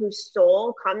someone whose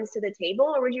soul comes to the table,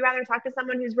 or would you rather talk to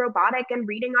someone who's robotic and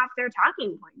reading off their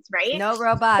talking points, right? No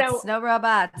robots. No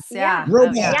robots. Yeah.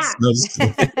 Robots. Yeah.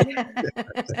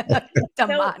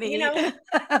 Amani. So,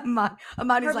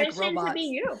 Amani's like robots. To be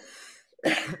you.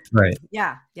 Right.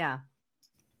 Yeah. Yeah.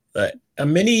 I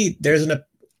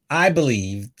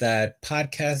believe that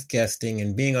podcast guesting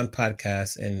and being on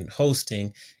podcasts and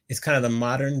hosting is kind of the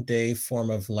modern day form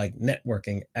of like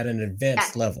networking at an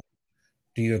advanced level.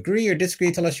 Do you agree or disagree?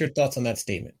 Tell us your thoughts on that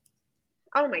statement.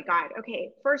 Oh my God.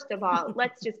 Okay. First of all,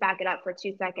 let's just back it up for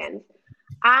 2 seconds.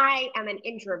 I am an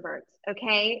introvert,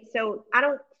 okay? So I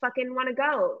don't fucking want to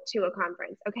go to a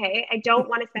conference, okay? I don't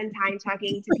want to spend time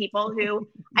talking to people who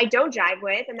I don't jive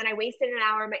with, and then I wasted an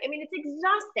hour. I mean, it's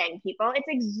exhausting, people. It's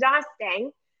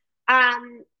exhausting.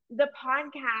 The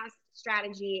podcast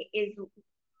strategy is,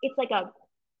 it's like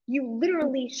you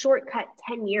literally shortcut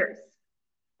 10 years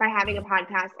by having a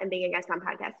podcast and being a guest on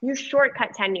podcasts. You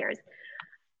shortcut 10 years.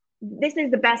 This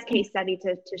is the best case study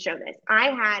to show this. I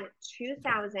had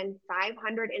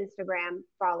 2,500 Instagram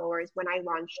followers when I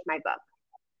launched my book.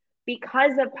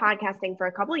 Because of podcasting for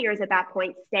a couple of years at that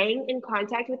point, staying in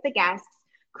contact with the guests,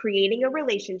 creating a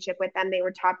relationship with them. They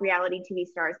were top reality TV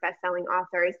stars, best-selling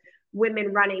authors,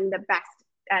 women running the best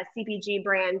CPG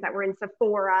brands that were in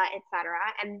Sephora, etc.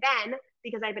 And then,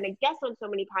 because I've been a guest on so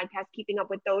many podcasts, keeping up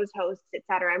with those hosts,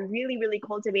 etc., I'm really, really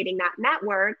cultivating that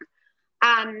network.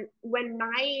 When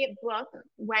my book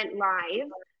went live,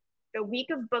 the week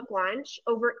of book launch,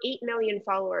 over 8 million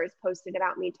followers posted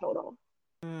about me total.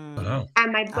 Wow.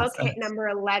 And my book hit number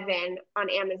 11 on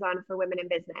Amazon for women in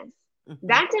business.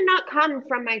 That did not come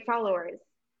from my followers.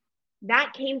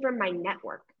 That came from my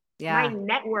network. Yeah. My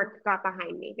network got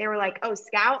behind me. They were like, oh,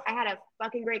 Scout, I had a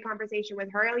fucking great conversation with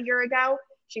her a year ago.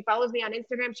 She follows me on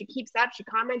Instagram. She keeps up. She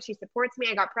comments. She supports me.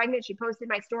 I got pregnant. She posted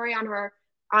my story on her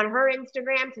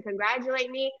Instagram to congratulate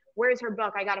me. Where's her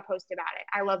book? I got to post about it.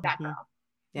 I love that girl.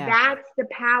 Yeah. That's the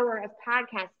power of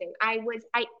podcasting. I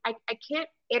can't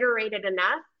iterate it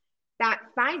enough that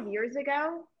 5 years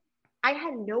ago, I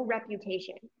had no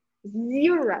reputation,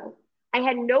 zero. I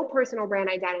had no personal brand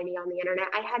identity on the internet.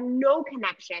 I had no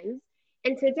connections.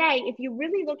 And today, if you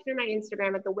really look through my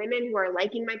Instagram at the women who are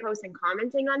liking my posts and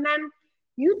commenting on them,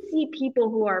 you'd see people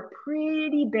who are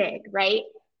pretty big, right?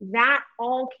 That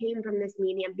all came from this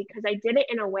medium because I did it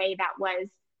in a way that was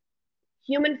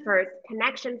human first,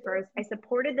 connection first. I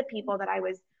supported the people that I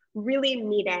was really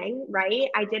meeting, right?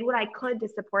 I did what I could to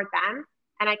support them,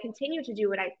 and I continue to do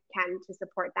what I can to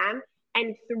support them.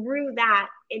 And through that,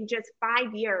 in just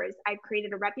 5 years, I've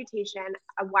created a reputation,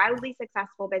 a wildly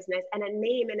successful business, and a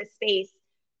name in a space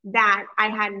that I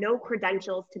had no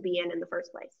credentials to be in the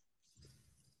first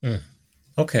place.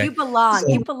 Okay. You belong.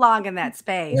 You belong in that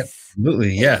space.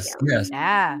 Absolutely. Yes. Yes.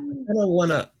 Yeah. I don't want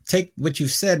to take what you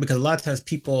said because a lot of times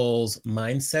people's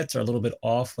mindsets are a little bit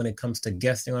off when it comes to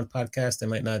guesting on podcasts. They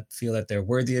might not feel that they're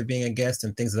worthy of being a guest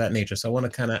and things of that nature. So I want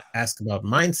to kind of ask about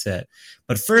mindset.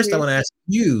 But first, I want to ask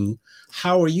you,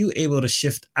 how are you able to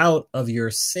shift out of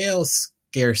your sales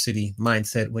scarcity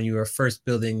mindset when you were first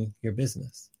building your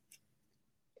business?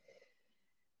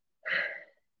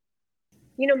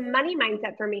 You know, money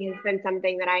mindset for me has been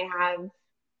something that I have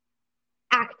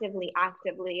actively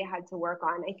had to work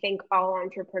on. I think all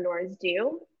entrepreneurs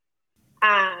do.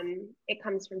 It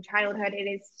comes from childhood. It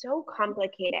is so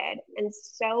complicated and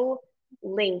so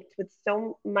linked with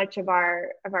so much of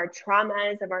our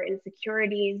traumas, of our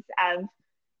insecurities, of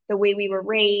the way we were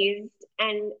raised.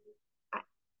 And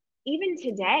even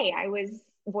today, I was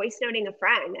voice noting a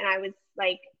friend and I was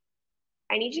like,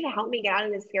 I need you to help me get out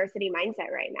of this scarcity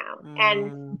mindset right now.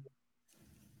 And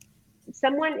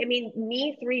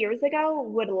me 3 years ago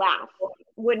would laugh,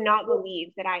 would not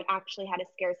believe that I actually had a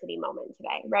scarcity moment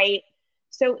today, right?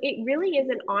 So it really is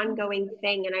an ongoing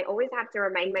thing. And I always have to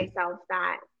remind myself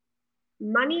that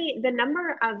money, the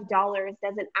number of dollars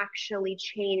doesn't actually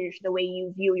change the way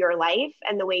you view your life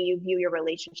and the way you view your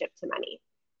relationship to money.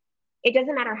 It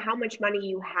doesn't matter how much money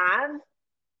you have.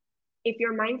 If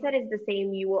your mindset is the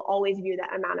same, you will always view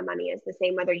that amount of money as the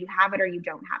same, whether you have it or you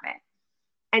don't have it.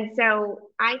 And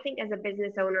so I think as a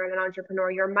business owner and an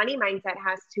entrepreneur, your money mindset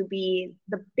has to be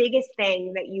the biggest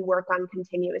thing that you work on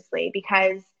continuously,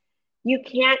 because you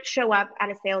can't show up at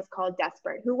a sales call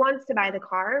desperate. Who wants to buy the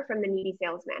car from the needy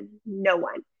salesman? No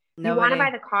one. Nobody. You want to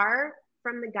buy the car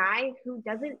from the guy who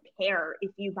doesn't care if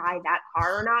you buy that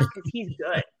car or not because he's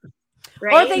good.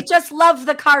 Right? Or they just love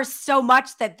the car so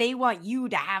much that they want you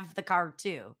to have the car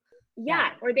too. Yeah.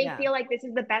 Or they feel like this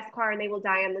is the best car and they will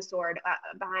die on the sword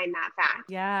behind that fact.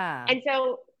 Yeah. And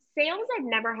so sales, I've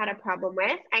never had a problem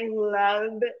with. I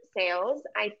love sales.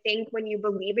 I think when you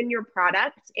believe in your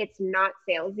product, it's not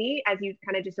salesy, as you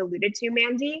kind of just alluded to,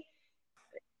 Mandy.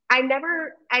 I've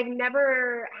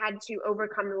never had to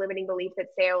overcome the limiting belief that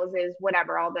sales is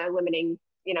whatever, all the limiting,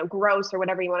 gross or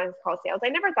whatever you want to call sales. I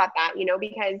never thought that,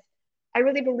 because I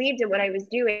really believed in what I was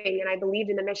doing, and I believed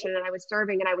in the mission, and I was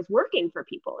serving, and I was working for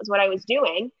people is what I was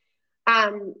doing.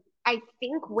 I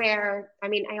think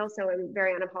I also am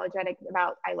very unapologetic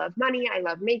about, I love money. I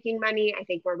love making money. I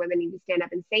think more women need to stand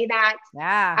up and say that.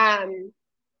 Yeah.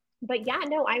 But yeah,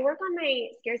 no, I work on my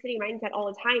scarcity mindset all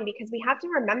the time, because we have to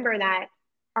remember that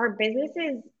our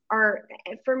businesses are,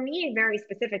 for me, very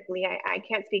specifically, I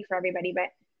can't speak for everybody, but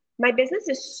my business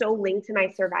is so linked to my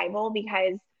survival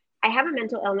because I have a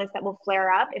mental illness that will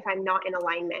flare up if I'm not in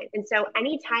alignment. And so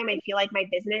anytime I feel like my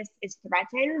business is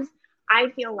threatened, I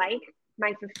feel like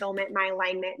my fulfillment, my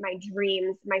alignment, my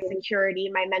dreams, my security,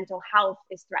 my mental health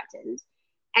is threatened.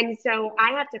 And so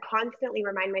I have to constantly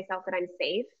remind myself that I'm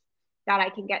safe, that I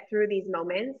can get through these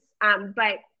moments.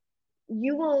 But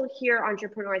you will hear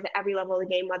entrepreneurs at every level of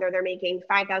the game, whether they're making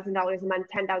 $5,000 a month,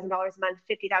 $10,000 a month,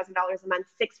 $50,000 a month,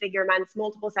 six-figure months,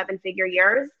 multiple seven-figure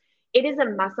years. It is a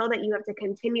muscle that you have to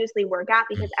continuously work at,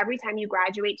 because every time you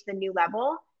graduate to the new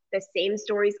level, the same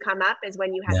stories come up as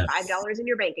when you had $5 in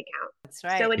your bank account. That's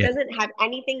right. So it doesn't have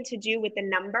anything to do with the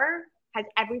number, has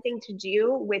everything to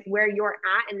do with where you're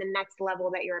at and the next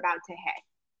level that you're about to hit.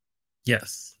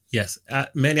 Yes.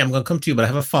 Mandy, I'm going to come to you, but I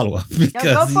have a follow-up.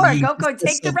 Go for it. Go.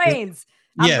 Take the reins.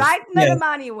 I'm riding the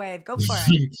money wave. Go for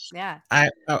it. Yeah. I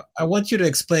want you to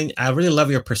explain. I really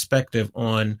love your perspective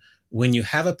on when you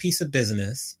have a piece of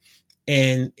business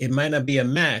and it might not be a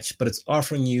match, but it's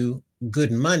offering you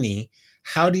good money.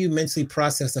 How do you mentally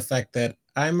process the fact that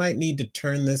I might need to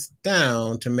turn this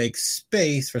down to make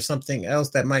space for something else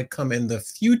that might come in the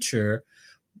future,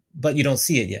 but you don't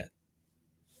see it yet?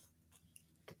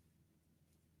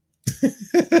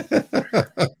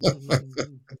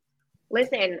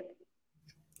 Listen,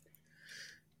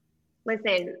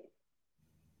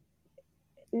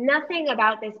 nothing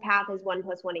about this path is 1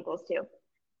 + 1 = 2.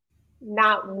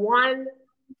 Not one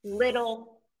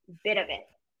little bit of it.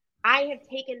 I have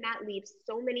taken that leap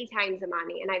so many times,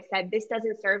 Imani, and I've said, this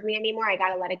doesn't serve me anymore. I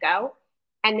got to let it go.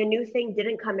 And the new thing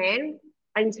didn't come in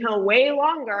until way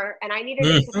longer. And I needed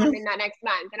it to come in that next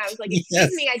month. And I was like,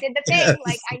 excuse me, I did the thing.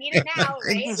 Like, I need it now,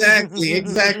 right?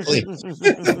 Exactly.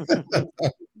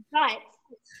 But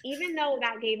even though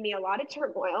that gave me a lot of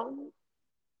turmoil,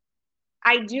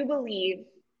 I do believe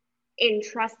in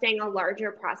trusting a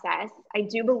larger process. I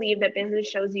do believe that business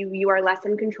shows you are less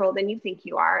in control than you think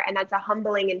you are. And that's a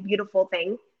humbling and beautiful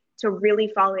thing to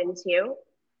really fall into.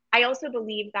 I also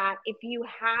believe that if you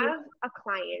have a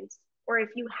client, or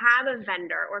if you have a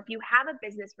vendor, or if you have a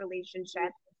business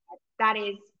relationship that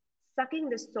is sucking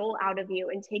the soul out of you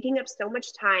and taking up so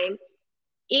much time,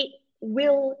 it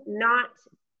will not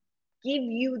give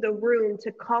you the room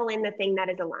to call in the thing that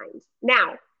is aligned.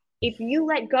 Now, if you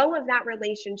let go of that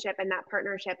relationship and that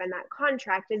partnership and that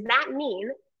contract, does that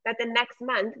mean that the next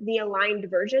month the aligned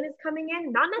version is coming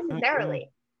in? Not necessarily.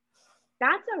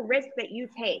 That's a risk that you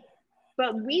take.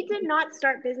 But we did not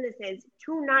start businesses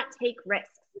to not take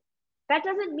risks. That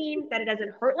doesn't mean that it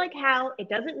doesn't hurt like hell. It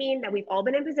doesn't mean that we've all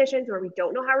been in positions where we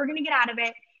don't know how we're going to get out of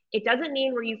it. It doesn't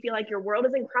mean where you feel like your world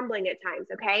isn't crumbling at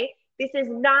times, okay? This is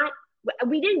not,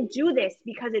 we didn't do this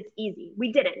because it's easy.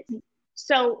 We didn't.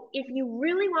 So if you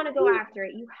really want to go after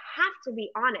it, you have to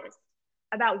be honest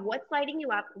about what's lighting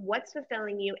you up, what's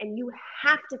fulfilling you, and you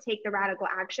have to take the radical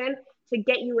action to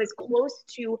get you as close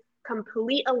to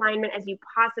complete alignment as you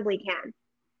possibly can.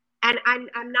 And I'm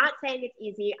not saying it's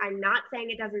easy. I'm not saying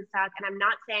it doesn't suck. And I'm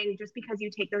not saying just because you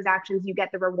take those actions, you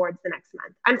get the rewards the next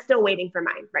month. I'm still waiting for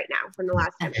mine right now from the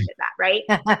last time I did that, right?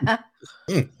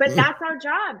 But that's our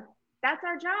job. That's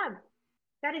our job.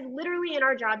 That is literally in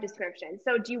our job description.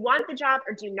 So do you want the job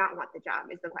or do you not want the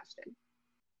job is the question.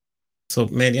 So,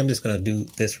 Mandy, I'm just going to do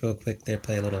this real quick there,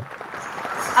 play a little.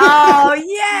 Oh,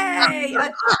 yay!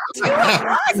 Two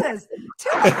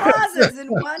applauses in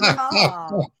one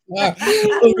call.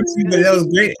 That was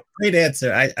great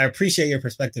answer. I appreciate your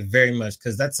perspective very much,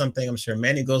 because that's something I'm sure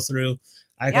Mandy goes through.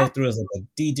 I go through as like a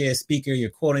DJ, a speaker.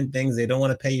 You're quoting things they don't want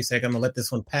to pay you. So I'm going to let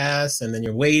this one pass. And then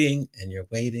you're waiting and you're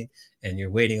waiting and you're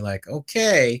waiting like,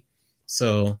 okay.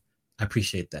 So I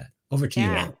appreciate that. Over to you,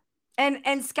 Ann.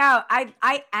 And Scout,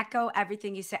 I echo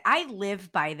everything you say. I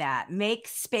live by that. Make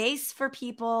space for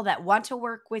people that want to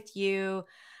work with you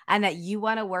and that you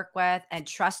want to work with, and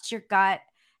trust your gut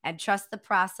and trust the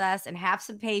process and have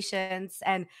some patience.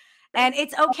 And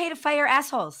it's okay to fire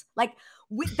assholes. Like,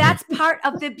 that's part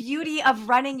of the beauty of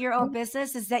running your own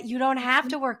business, is that you don't have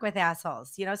to work with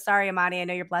assholes. You know, sorry, Imani, I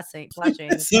know you're blushing.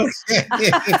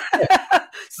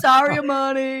 Sorry,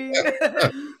 Imani.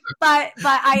 but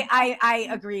I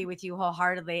agree with you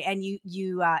wholeheartedly, and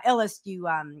you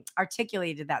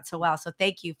articulated that so well. So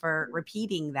thank you for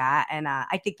repeating that. And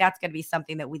I think that's going to be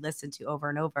something that we listen to over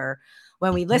and over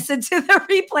when we listen to the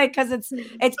replay, because it's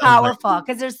powerful.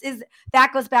 Because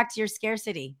that goes back to your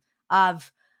scarcity of,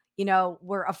 you know,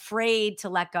 we're afraid to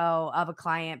let go of a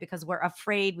client because we're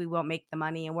afraid we won't make the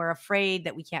money, and we're afraid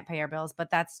that we can't pay our bills. But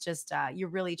that's just, you're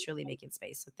really, truly making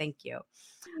space. So thank you.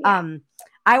 Yeah.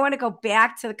 I want to go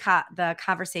back to the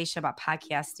conversation about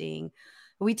podcasting,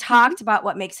 We talked about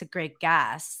what makes a great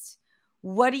guest.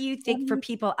 What do you think for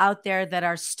people out there that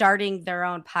are starting their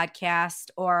own podcast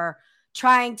or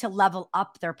trying to level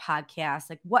up their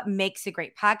podcast? Like, what makes a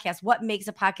great podcast? What makes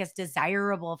a podcast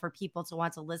desirable for people to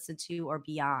want to listen to or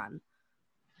be on?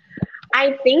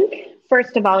 I think,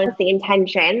 first of all, it's the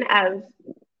intention of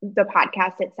the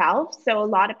podcast itself. So a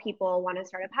lot of people want to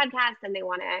start a podcast and they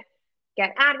want to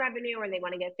get ad revenue, or they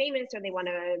want to get famous, or they want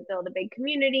to build a big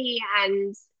community.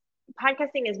 And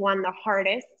podcasting is the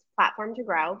hardest platform to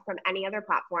grow from any other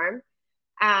platform.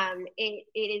 It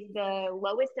is the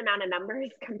lowest amount of numbers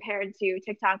compared to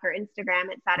TikTok or Instagram,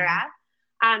 etc.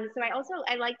 So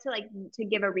I like to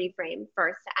give a reframe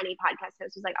first to any podcast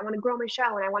host who's like, I want to grow my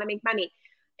show and I want to make money.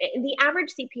 The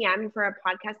average CPM for a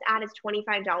podcast ad is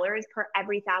 $25 per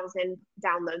every 1,000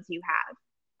 downloads you have.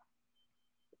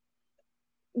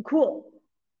 Cool.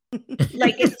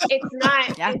 Like it's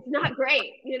not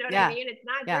great. You know what I mean? It's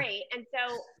not great. And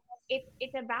so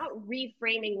it's about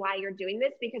reframing why you're doing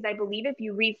this, because I believe if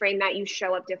you reframe that, you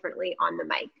show up differently on the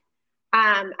mic.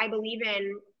 I believe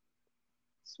in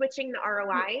switching the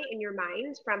ROI in your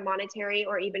mind from monetary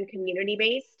or even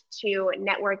community-based to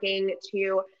networking,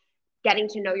 to getting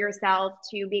to know yourself,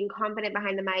 to being confident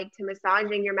behind the mic, to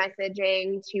massaging your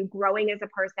messaging, to growing as a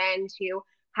person, to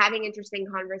having interesting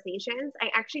conversations.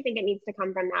 I actually think it needs to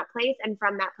come from that place. And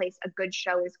from that place, a good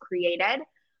show is created.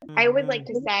 I always like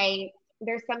to say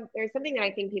there's something that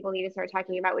I think people need to start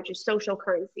talking about, which is social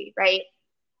currency, right?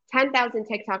 10,000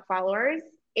 TikTok followers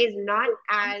is not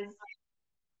as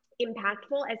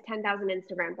impactful as 10,000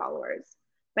 Instagram followers.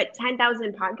 But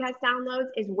 10,000 podcast downloads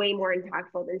is way more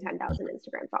impactful than 10,000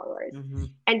 Instagram followers.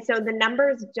 And so the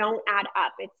numbers don't add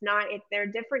up. They're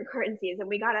different currencies, and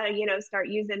we got to, start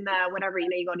using the whatever,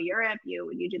 you go to Europe,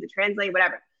 you do the translate,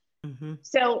 whatever.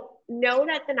 So know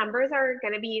that the numbers are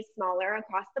going to be smaller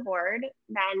across the board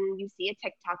than you see a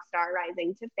TikTok star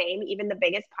rising to fame. Even the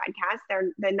biggest podcasts,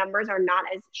 the numbers are not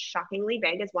as shockingly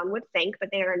big as one would think, but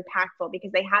they are impactful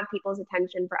because they have people's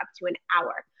attention for up to an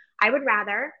hour. I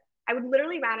would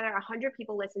literally rather 100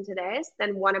 people listen to this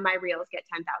than one of my reels get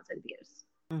 10,000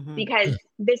 views, because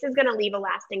this is going to leave a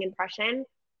lasting impression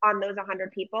on those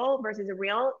 100 people versus a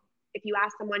reel. If you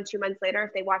ask someone 2 months later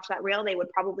if they watch that reel, they would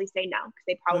probably say no, because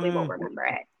they probably won't remember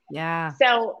it. Yeah.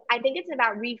 So I think it's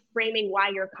about reframing why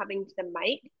you're coming to the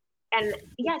mic. And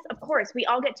yes, of course, we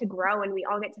all get to grow and we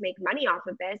all get to make money off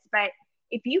of this. But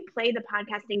if you play the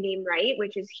podcasting game right,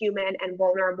 which is human and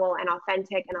vulnerable and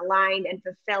authentic and aligned and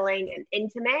fulfilling and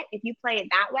intimate, if you play it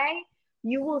that way,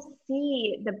 you will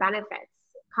see the benefits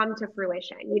come to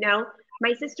fruition.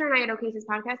 My sister and I at OKS's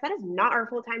podcast, that is not our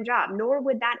full-time job, nor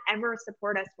would that ever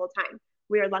support us full-time.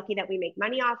 We are lucky that we make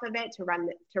money off of it to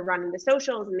run the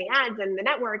socials and the ads and the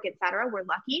network, etc. We're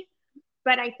lucky.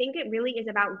 But I think it really is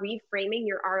about reframing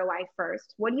your ROI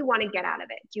first. What do you want to get out of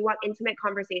it? Do you want intimate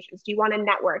conversations? Do you want to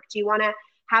network? Do you want to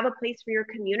have a place for your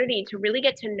community to really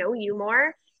get to know you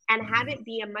more and have it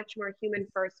be a much more human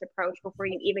first approach before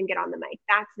you even get on the mic?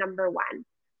 That's number one.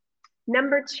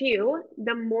 Number two,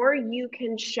 the more you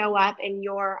can show up in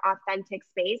your authentic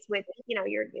space with,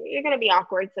 you're going to be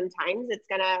awkward sometimes. It's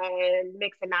going to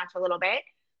mix and match a little bit.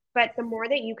 But the more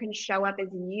that you can show up as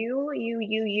you,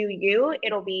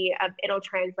 it'll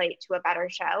translate to a better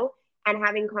show, and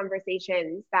having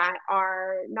conversations that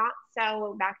are not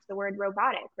so, back to the word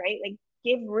robotic, right? Like,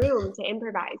 give room to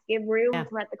improvise, give room to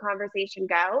let the conversation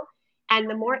go. And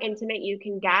the more intimate you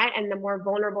can get and the more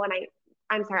vulnerable, and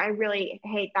I'm sorry, I really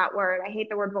hate that word. I hate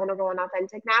the word vulnerable and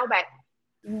authentic now, but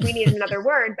we need another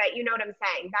word, but you know what I'm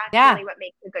saying? That's really what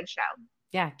makes a good show.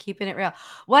 Yeah. Keeping it real.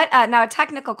 Now a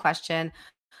technical question.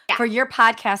 For your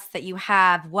podcasts that you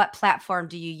have, what platform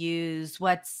do you use?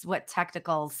 What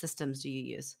technical systems do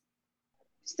you use?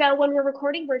 So when we're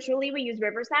recording virtually, we use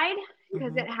Riverside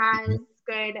because it has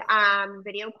good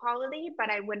video quality, but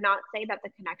I would not say that the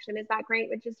connection is that great,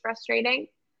 which is frustrating.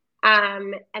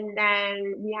 And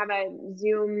then we have a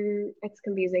Zoom. It's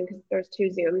confusing because there's two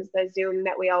Zooms. The Zoom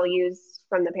that we all use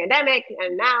from the pandemic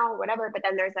and now, whatever. But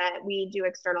then we do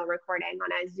external recording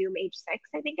on a Zoom H6,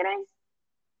 I think it is.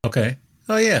 Okay.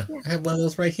 Oh yeah. I have one of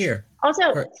those right here. Also,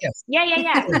 yes.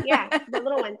 Yeah, the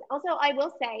little ones. Also, I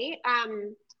will say,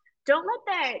 don't let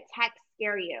the tech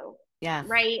scare you. Yeah.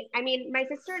 Right. I mean, my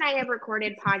sister and I have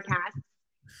recorded podcasts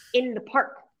in the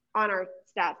park on our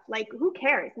stuff. Like, who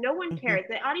cares? No one cares.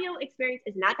 The audio experience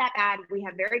is not that bad. We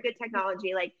have very good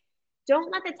technology. Like,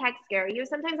 don't let the tech scare you.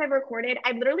 Sometimes I've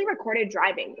literally recorded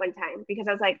driving one time because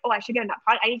I was like, oh, I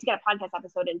need to get a podcast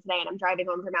episode in today, and I'm driving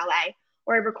home from LA.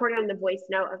 Or I recorded on the voice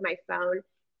note of my phone.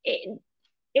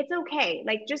 it's okay.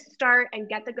 Like, just start and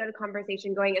get the good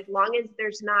conversation going, as long as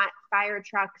there's not fire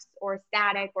trucks or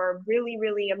static or really,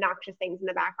 really obnoxious things in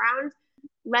the background.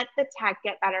 Let the tech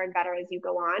get better and better as you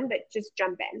go on, but just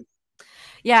jump in.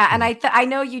 Yeah, and I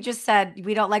know you just said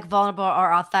we don't like vulnerable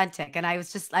or authentic, and I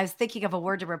was thinking of a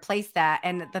word to replace that,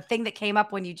 and the thing that came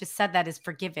up when you just said that is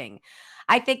forgiving.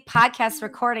 I think podcast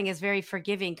recording is very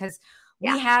forgiving because we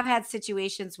Yeah. have had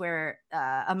situations where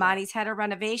Amani's had a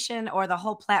renovation or the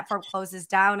whole platform closes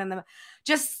down, and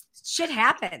just shit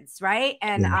happens, right?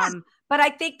 And but I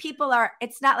think people are.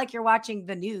 It's not like you're watching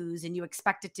the news and you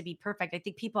expect it to be perfect. I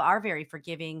think people are very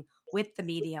forgiving with the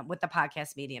medium, with the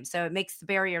podcast medium. So it makes the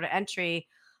barrier to entry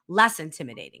less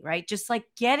intimidating, right? Just like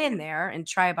get in there and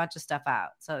try a bunch of stuff out.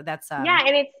 So that's yeah,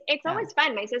 and it's always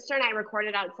fun. My sister and I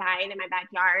recorded outside in my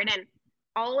backyard, and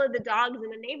all of the dogs in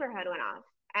the neighborhood went off.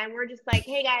 And we're just like,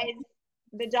 hey guys,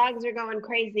 the dogs are going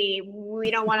crazy. We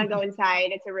don't want to go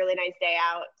inside. It's a really nice day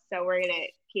out, so we're gonna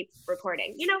keep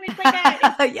recording. You know, it's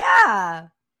like yeah.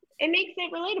 It makes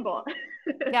it relatable.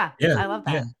 yeah, I love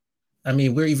that. Yeah. I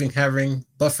mean, we're even having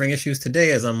buffering issues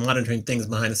today as I'm monitoring things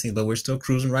behind the scenes, but we're still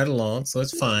cruising right along. So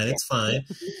it's fine. It's fine.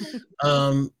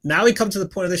 Now we come to the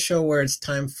point of the show where it's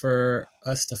time for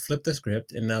us to flip the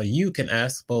script. And now you can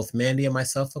ask both Mandy and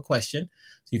myself a question.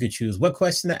 So you can choose what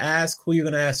question to ask, who you're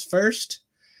going to ask first,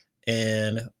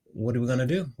 and what are we going to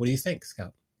do? What do you think,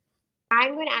 Scout?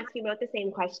 I'm going to ask you both the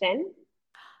same question.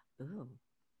 Ooh.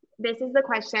 This is the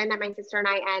question that my sister and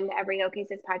I end every No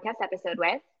Pieces podcast episode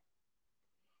with.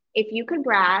 If you could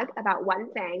brag about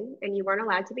one thing and you weren't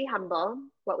allowed to be humble,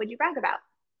 what would you brag about?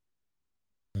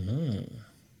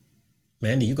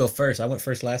 Mandy, you go first. I went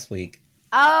first last week.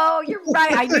 Oh, you're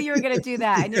right. I knew you were going to do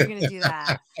that.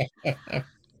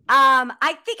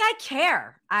 I think I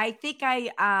care. I think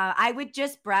I would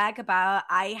just brag about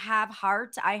I have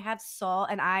heart, I have soul,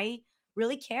 and I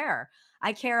really care.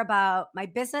 I care about my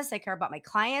business. I care about my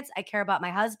clients. I care about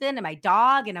my husband and my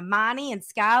dog and Amani and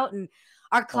Scout and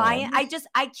our client. I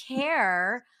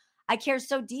care. I care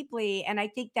so deeply. And I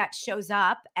think that shows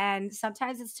up. And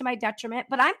sometimes it's to my detriment,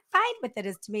 but I'm fine with it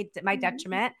as to my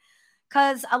detriment,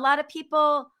 because a lot of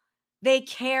people, they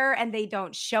care and they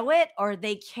don't show it, or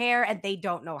they care and they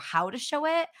don't know how to show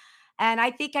it. And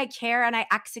I think I care and I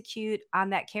execute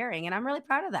on that caring. And I'm really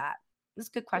proud of that. That's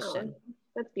a good question. Oh,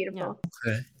 that's beautiful.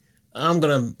 Yeah. Okay.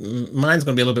 Mine's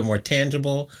gonna be a little bit more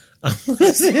tangible.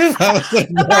 Amani's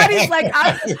like,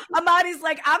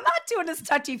 I'm not doing this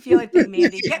touchy-feely thing,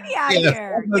 Mandy. Get me out of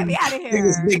here. Get me out of here.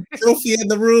 This big trophy in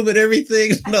the room and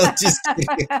everything. No, just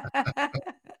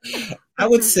kidding. I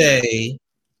would say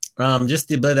just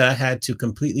the ability that I had to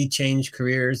completely change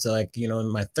careers, like,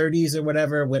 in my 30s or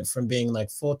whatever, went from being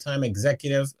like full-time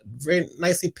executive, very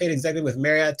nicely paid executive with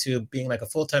Marriott, to being like a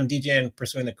full-time DJ and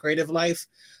pursuing a creative life.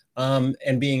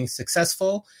 And being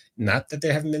successful. Not that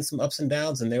there haven't been some ups and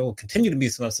downs, and there will continue to be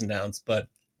some ups and downs, but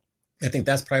I think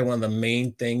that's probably one of the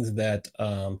main things that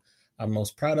I'm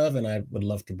most proud of, and I would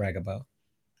love to brag about.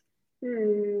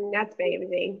 That's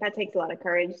amazing. That takes a lot of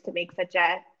courage to make such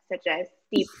a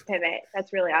steep pivot.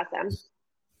 That's really awesome.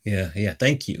 Yeah.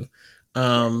 Thank you.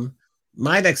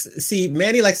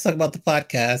 Mandy likes to talk about the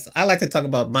podcast. I like to talk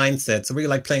about mindset. So we're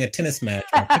like playing a tennis match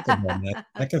or a pickleball match.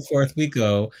 Back and forth we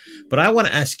go. But I want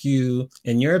to ask you,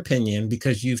 in your opinion,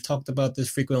 because you've talked about this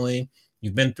frequently,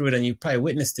 you've been through it, and you've probably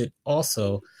witnessed it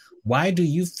also. Why do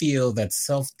you feel that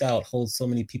self-doubt holds so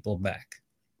many people back?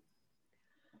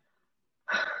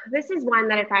 This is one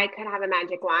that if I could have a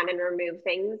magic wand and remove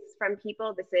things from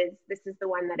people, this is the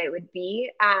one that it would be.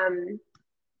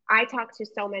 I talk to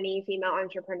so many female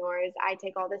entrepreneurs. I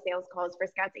take all the sales calls for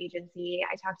Scout's agency.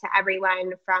 I talk to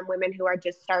everyone from women who are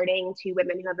just starting, to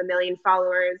women who have 1 million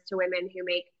followers, to women who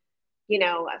make,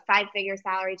 a 5-figure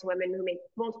salary, to women who make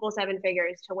multiple 7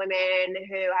 figures, to women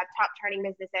who have top charting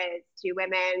businesses, to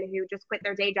women who just quit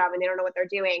their day job and they don't know what they're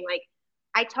doing. Like,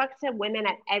 I talk to women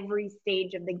at every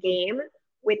stage of the game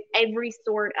with every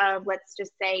sort of, let's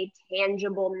just say,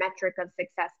 tangible metric of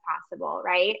success possible,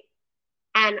 right?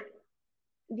 And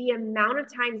the amount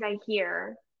of times I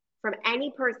hear from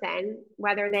any person,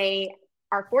 whether they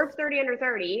are Forbes 30 under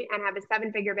 30 and have a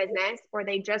 7-figure business, or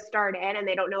they just started and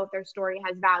they don't know if their story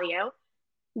has value,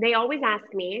 they always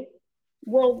ask me,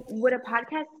 well, would a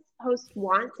podcast host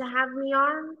want to have me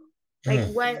on? Like,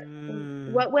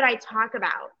 what would I talk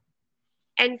about?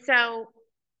 And so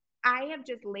I have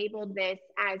just labeled this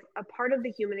as a part of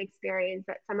the human experience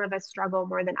that some of us struggle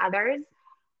more than others.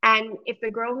 And if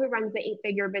the girl who runs the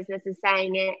 8-figure business is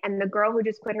saying it, and the girl who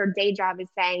just quit her day job is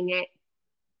saying it,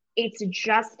 it's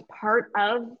just part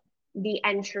of the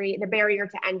barrier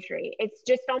to entry. It's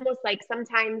just almost like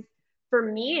sometimes For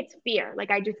me, it's fear.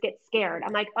 Like, I just get scared.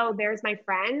 I'm like, oh, there's my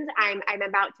friend. I'm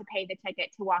about to pay the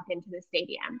ticket to walk into the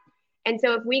stadium. And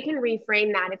so if we can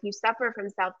reframe that, if you suffer from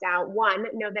self-doubt, one,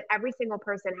 know that every single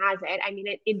person has it. I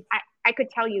mean, I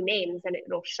could tell you names and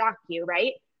it'll shock you,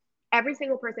 right? Every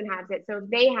single person has it. So if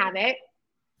they have it,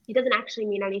 it doesn't actually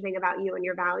mean anything about you and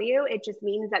your value. It just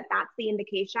means that that's the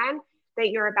indication that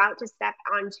you're about to step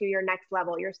onto your next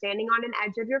level. You're standing on an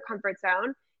edge of your comfort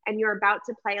zone and you're about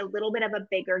to play a little bit of a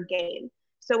bigger game.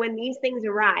 So when these things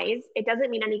arise, it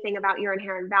doesn't mean anything about your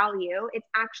inherent value. It's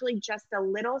actually just a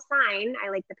little sign. I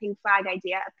like the pink flag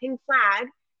idea, a pink flag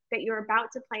that you're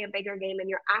about to play a bigger game and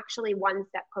you're actually one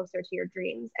step closer to your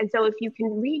dreams. And so if you can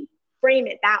reframe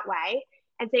it that way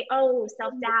and say, oh,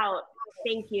 self-doubt,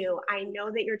 thank you. I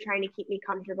know that you're trying to keep me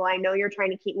comfortable. I know you're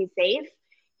trying to keep me safe.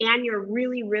 And you're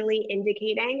really, really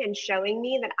indicating and showing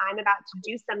me that I'm about to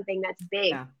do something that's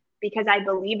big because I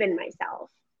believe in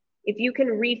myself. If you can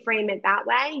reframe it that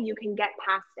way, you can get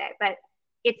past it. But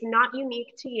it's not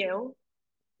unique to you.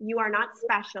 You are not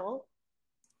special.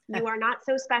 You are not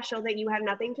so special that you have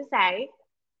nothing to say.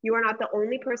 You are not the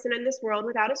only person in this world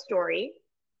without a story.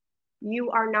 You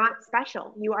are not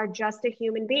special. You are just a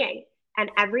human being.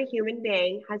 And every human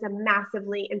being has a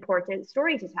massively important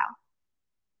story to tell.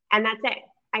 And that's it.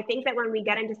 I think that when we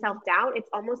get into self-doubt, it's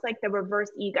almost like the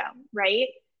reverse ego, right?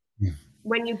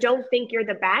 When you don't think you're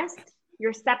the best,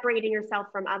 you're separating yourself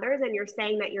from others and you're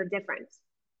saying that you're different.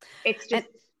 It's just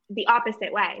the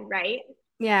opposite way, right?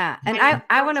 Yeah. And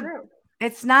I want to,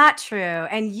 it's not true.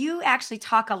 And you actually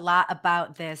talk a lot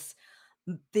about this,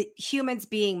 the humans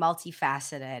being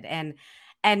multifaceted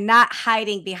and not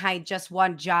hiding behind just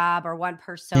one job or one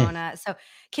persona. So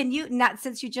can you not,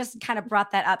 since you just kind of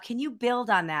brought that up, can you build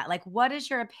on that? Like, what is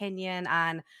your opinion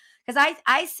on, because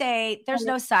I say there's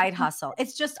no side hustle.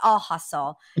 It's just all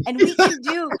hustle. And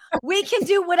we can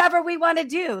do whatever we want to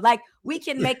do. Like, we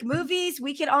can make movies,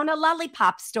 we can own a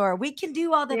lollipop store, we can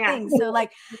do all the things. So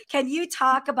like, can you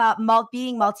talk about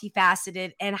being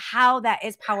multifaceted and how that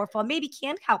is powerful? Maybe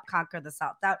can help conquer the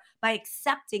self-doubt by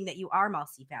accepting that you are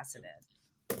multifaceted.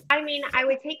 I mean, I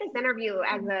would take this interview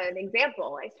as an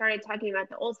example. I started talking about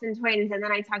the Olsen twins, and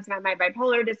then I talked about my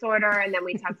bipolar disorder, and then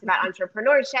we talked about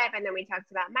entrepreneurship, and then we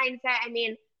talked about mindset. I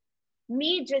mean,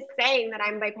 me just saying that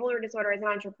I'm bipolar disorder as an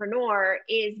entrepreneur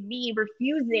is me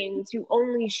refusing to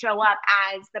only show up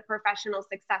as the professional,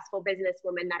 successful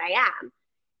businesswoman that I am.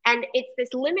 And it's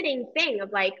this limiting thing of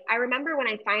like, I remember when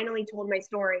I finally told my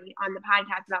story on the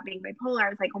podcast about being bipolar, I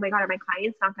was like, oh my God, are my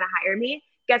clients not going to hire me?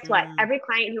 Guess what? Every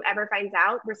client who ever finds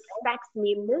out respects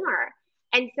me more.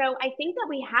 And so I think that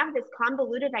we have this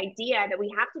convoluted idea that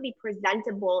we have to be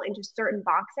presentable into certain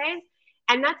boxes.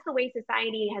 And that's the way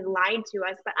society has lied to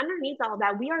us. But underneath all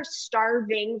that, we are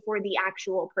starving for the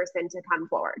actual person to come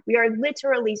forward. We are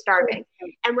literally starving.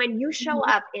 And when you show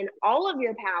up in all of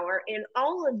your power, in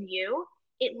all of you,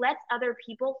 it lets other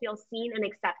people feel seen and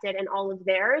accepted in all of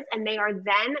theirs. And they are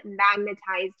then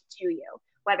magnetized to you.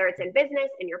 Whether it's in business,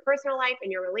 in your personal life,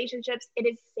 in your relationships, it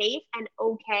is safe and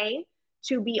okay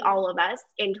to be all of us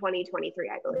in 2023,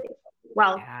 I believe.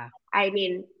 Well, I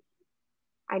mean,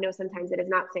 I know sometimes it is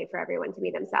not safe for everyone to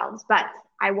be themselves, but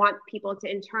I want people to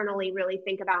internally really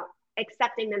think about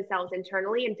accepting themselves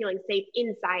internally and feeling safe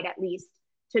inside, at least,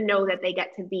 to know that they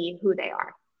get to be who they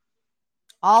are.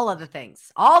 All of the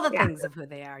things, all the things of who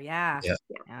they are. Yeah. So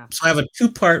I have a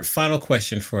 2-part final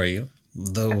question for you.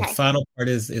 The final part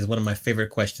is one of my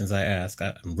favorite questions I ask.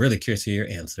 I'm really curious to hear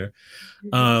your answer.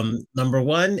 Number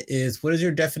one is, what is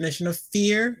your definition of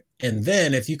fear? And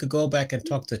then if you could go back and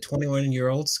talk to a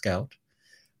 21-year-old scout,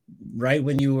 right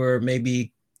when you were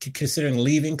maybe considering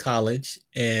leaving college,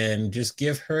 and just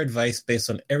give her advice based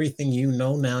on everything you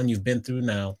know now and you've been through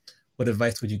now, what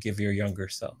advice would you give your younger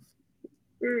self?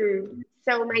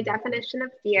 So my definition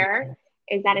of fear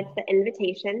is that it's the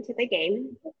invitation to the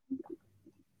game.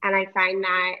 And I find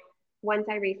that once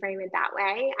I reframe it that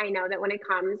way, I know that when it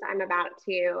comes, I'm about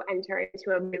to enter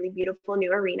into a really beautiful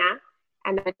new arena.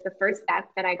 And that's the first step,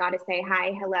 that I got to say,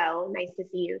 hi, hello, nice to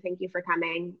see you. Thank you for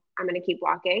coming. I'm going to keep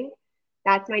walking.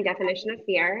 That's my definition of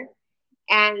fear.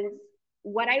 And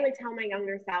what I would tell my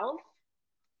younger self,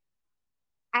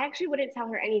 I actually wouldn't tell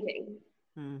her anything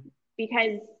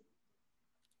because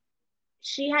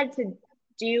she had to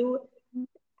do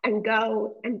and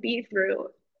go and be through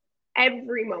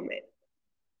every moment.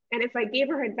 And if I gave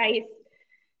her advice,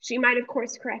 she might have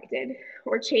course corrected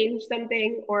or changed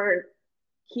something or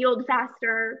healed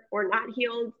faster or not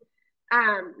healed.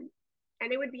 And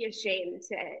it would be a shame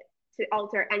to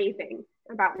alter anything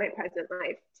about my present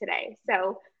life today.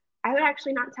 So I would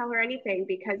actually not tell her anything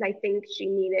because I think she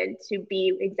needed to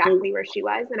be exactly where she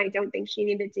was. And I don't think she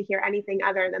needed to hear anything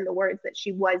other than the words that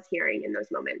she was hearing in those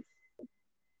moments.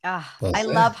 Well I said.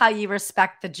 love how you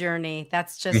respect the journey.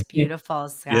 That's just beautiful,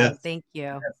 Scott. Yes. Thank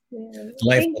you.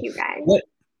 Thank you, guys.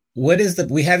 What is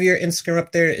we have your Instagram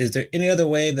up there. Is there any other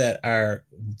way that our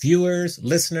viewers,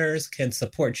 listeners can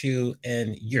support you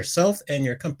and yourself and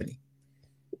your company?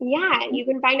 Yeah, you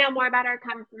can find out more about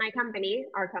my company,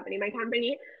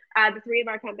 the three of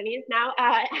our companies now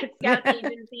at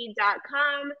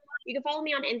scoutsagency.com. You can follow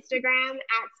me on Instagram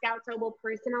at Scout Sobel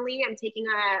personally. I'm taking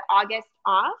August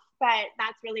off, but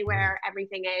that's really where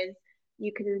everything is.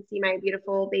 You can see my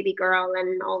beautiful baby girl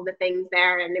and all the things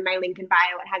there. And in my link in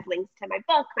bio, it has links to my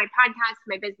book, my podcast,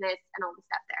 my business, and all the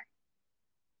stuff there.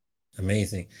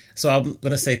 Amazing. So I'm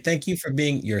going to say thank you for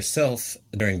being yourself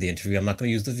during the interview. I'm not going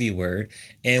to use the V word.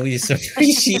 And we just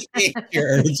appreciate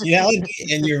your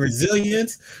originality and your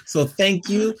resilience. So thank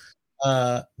you.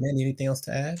 Mandy, anything else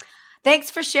to add? Thanks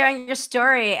for sharing your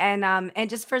story. And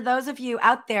just for those of you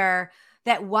out there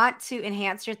that want to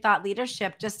enhance your thought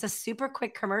leadership, just a super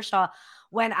quick commercial.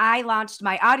 When I launched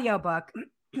my audiobook,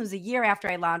 it was a year after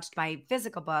I launched my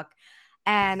physical book.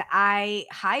 And I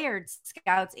hired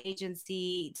Scouts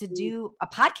Agency to do a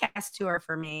podcast tour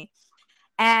for me.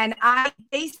 And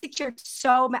they secured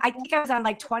I think I was on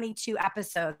like 22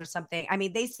 episodes or something. I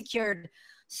mean, they secured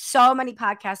so many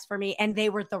podcasts for me, and they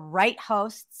were the right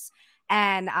hosts.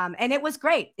 And it was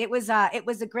great. It was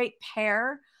a great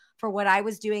pair for what I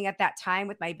was doing at that time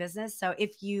with my business. So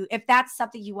if that's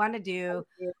something you want to do,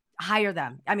 hire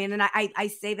them. I mean, and I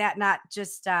say that not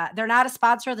just, they're not a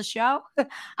sponsor of the show.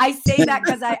 I say that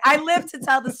because I live to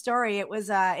tell the story. It was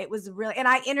really, and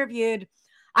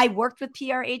I worked with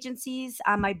PR agencies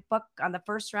on my book on the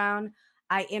first round.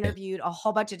 I interviewed a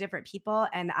whole bunch of different people,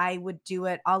 and I would do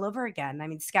it all over again. I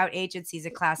mean, Scout Agency is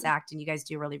a class act, and you guys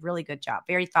do a really, really good job.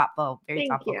 Very thoughtful,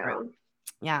 group.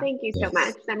 Yeah. Thank you so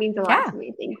much. That means a lot to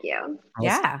me. Thank you.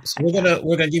 Yeah. So we're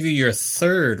gonna give you your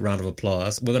third round of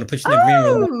applause. We're gonna put you in the green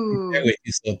room with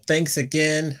you. So thanks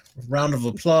again. Round of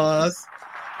applause.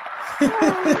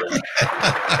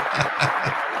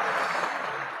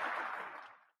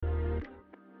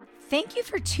 Thank you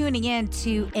for tuning in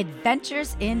to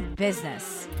Adventures in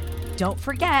Business. Don't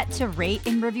forget to rate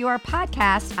and review our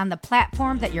podcast on the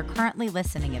platform that you're currently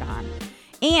listening it on.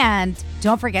 And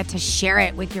don't forget to share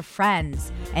it with your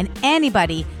friends and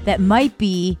anybody that might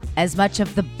be as much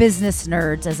of the business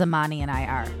nerds as Amani and I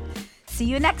are. See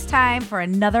you next time for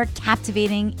another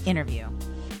captivating interview.